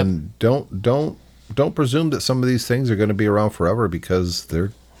 And don't presume that some of these things are going to be around forever, because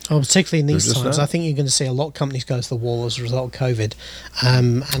they're... Oh, particularly in these times, not. I think you're going to see a lot of companies go to the wall as a result of COVID.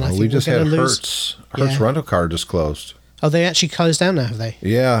 And I think we just we're had going to lose... Hertz rental car just closed. Oh, they actually closed down now, have they?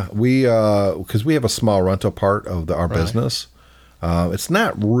 Yeah, we because we have a small rental part of our business. It's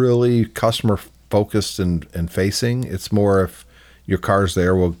not really customer focused and facing. It's more if your car's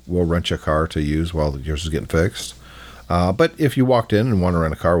there, we'll rent you a car to use while yours is getting fixed. But if you walked in and want to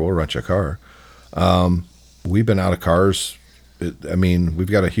rent a car, we'll rent you a car. We've been out of cars.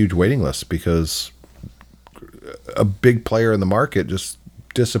 We've got a huge waiting list because a big player in the market just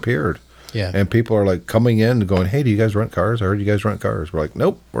disappeared. Yeah. And people are like coming in and going, "Hey, do you guys rent cars? I heard you guys rent cars." We're like,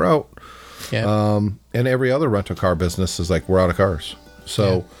 "Nope, we're out." Yeah. And every other rental car business is like, "We're out of cars."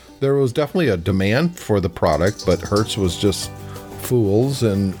 So there was definitely a demand for the product, but Hertz was just fools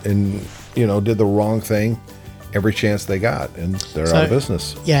and did the wrong thing every chance they got, and they're out of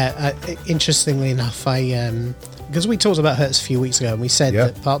business. Yeah. Interestingly enough, because we talked about Hertz a few weeks ago, and we said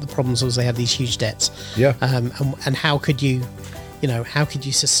that part of the problems was they had these huge debts. Yeah. And how could you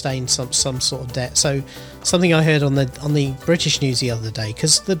sustain some sort of debt? So something I heard on the British news the other day,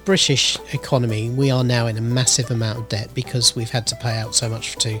 because the British economy, we are now in a massive amount of debt because we've had to pay out so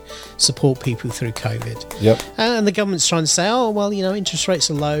much to support people through COVID. Yep. And the government's trying to say, oh, well, interest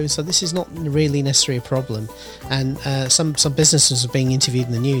rates are low, so this is not really necessarily a problem. And some businesses are being interviewed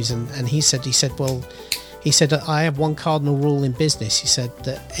in the news, and he said, I have one cardinal rule in business. He said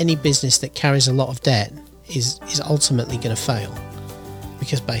that any business that carries a lot of debt is ultimately going to fail,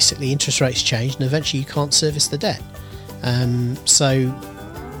 because basically interest rates change and eventually you can't service the debt. So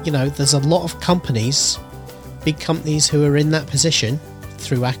there's a lot of companies, big companies, who are in that position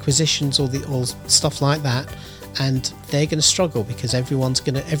through acquisitions or stuff like that, and they're going to struggle because everyone's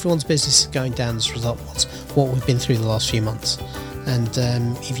business is going down as a result of what we've been through the last few months. And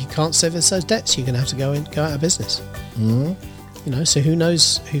if you can't service those debts, you're going to have to go out of business. Mm-hmm. So who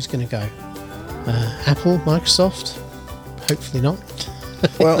knows who's going to go? Apple, Microsoft? Hopefully not.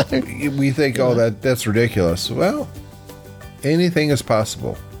 Well, we think, that's ridiculous. Well, anything is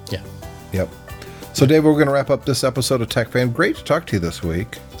possible. Yeah. Yep. So, Dave, we're going to wrap up this episode of Tech Fan. Great to talk to you this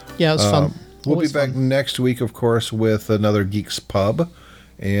week. Yeah, it was fun. We'll be back next week, of course, with another Geeks Pub.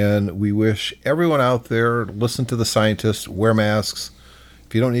 And we wish everyone out there, listen to the scientists, wear masks.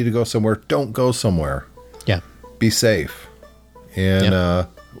 If you don't need to go somewhere, don't go somewhere. Yeah. Be safe. And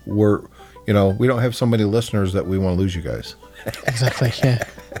we don't have so many listeners that we want to lose you guys. Exactly, yeah.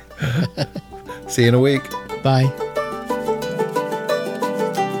 See you in a week. Bye.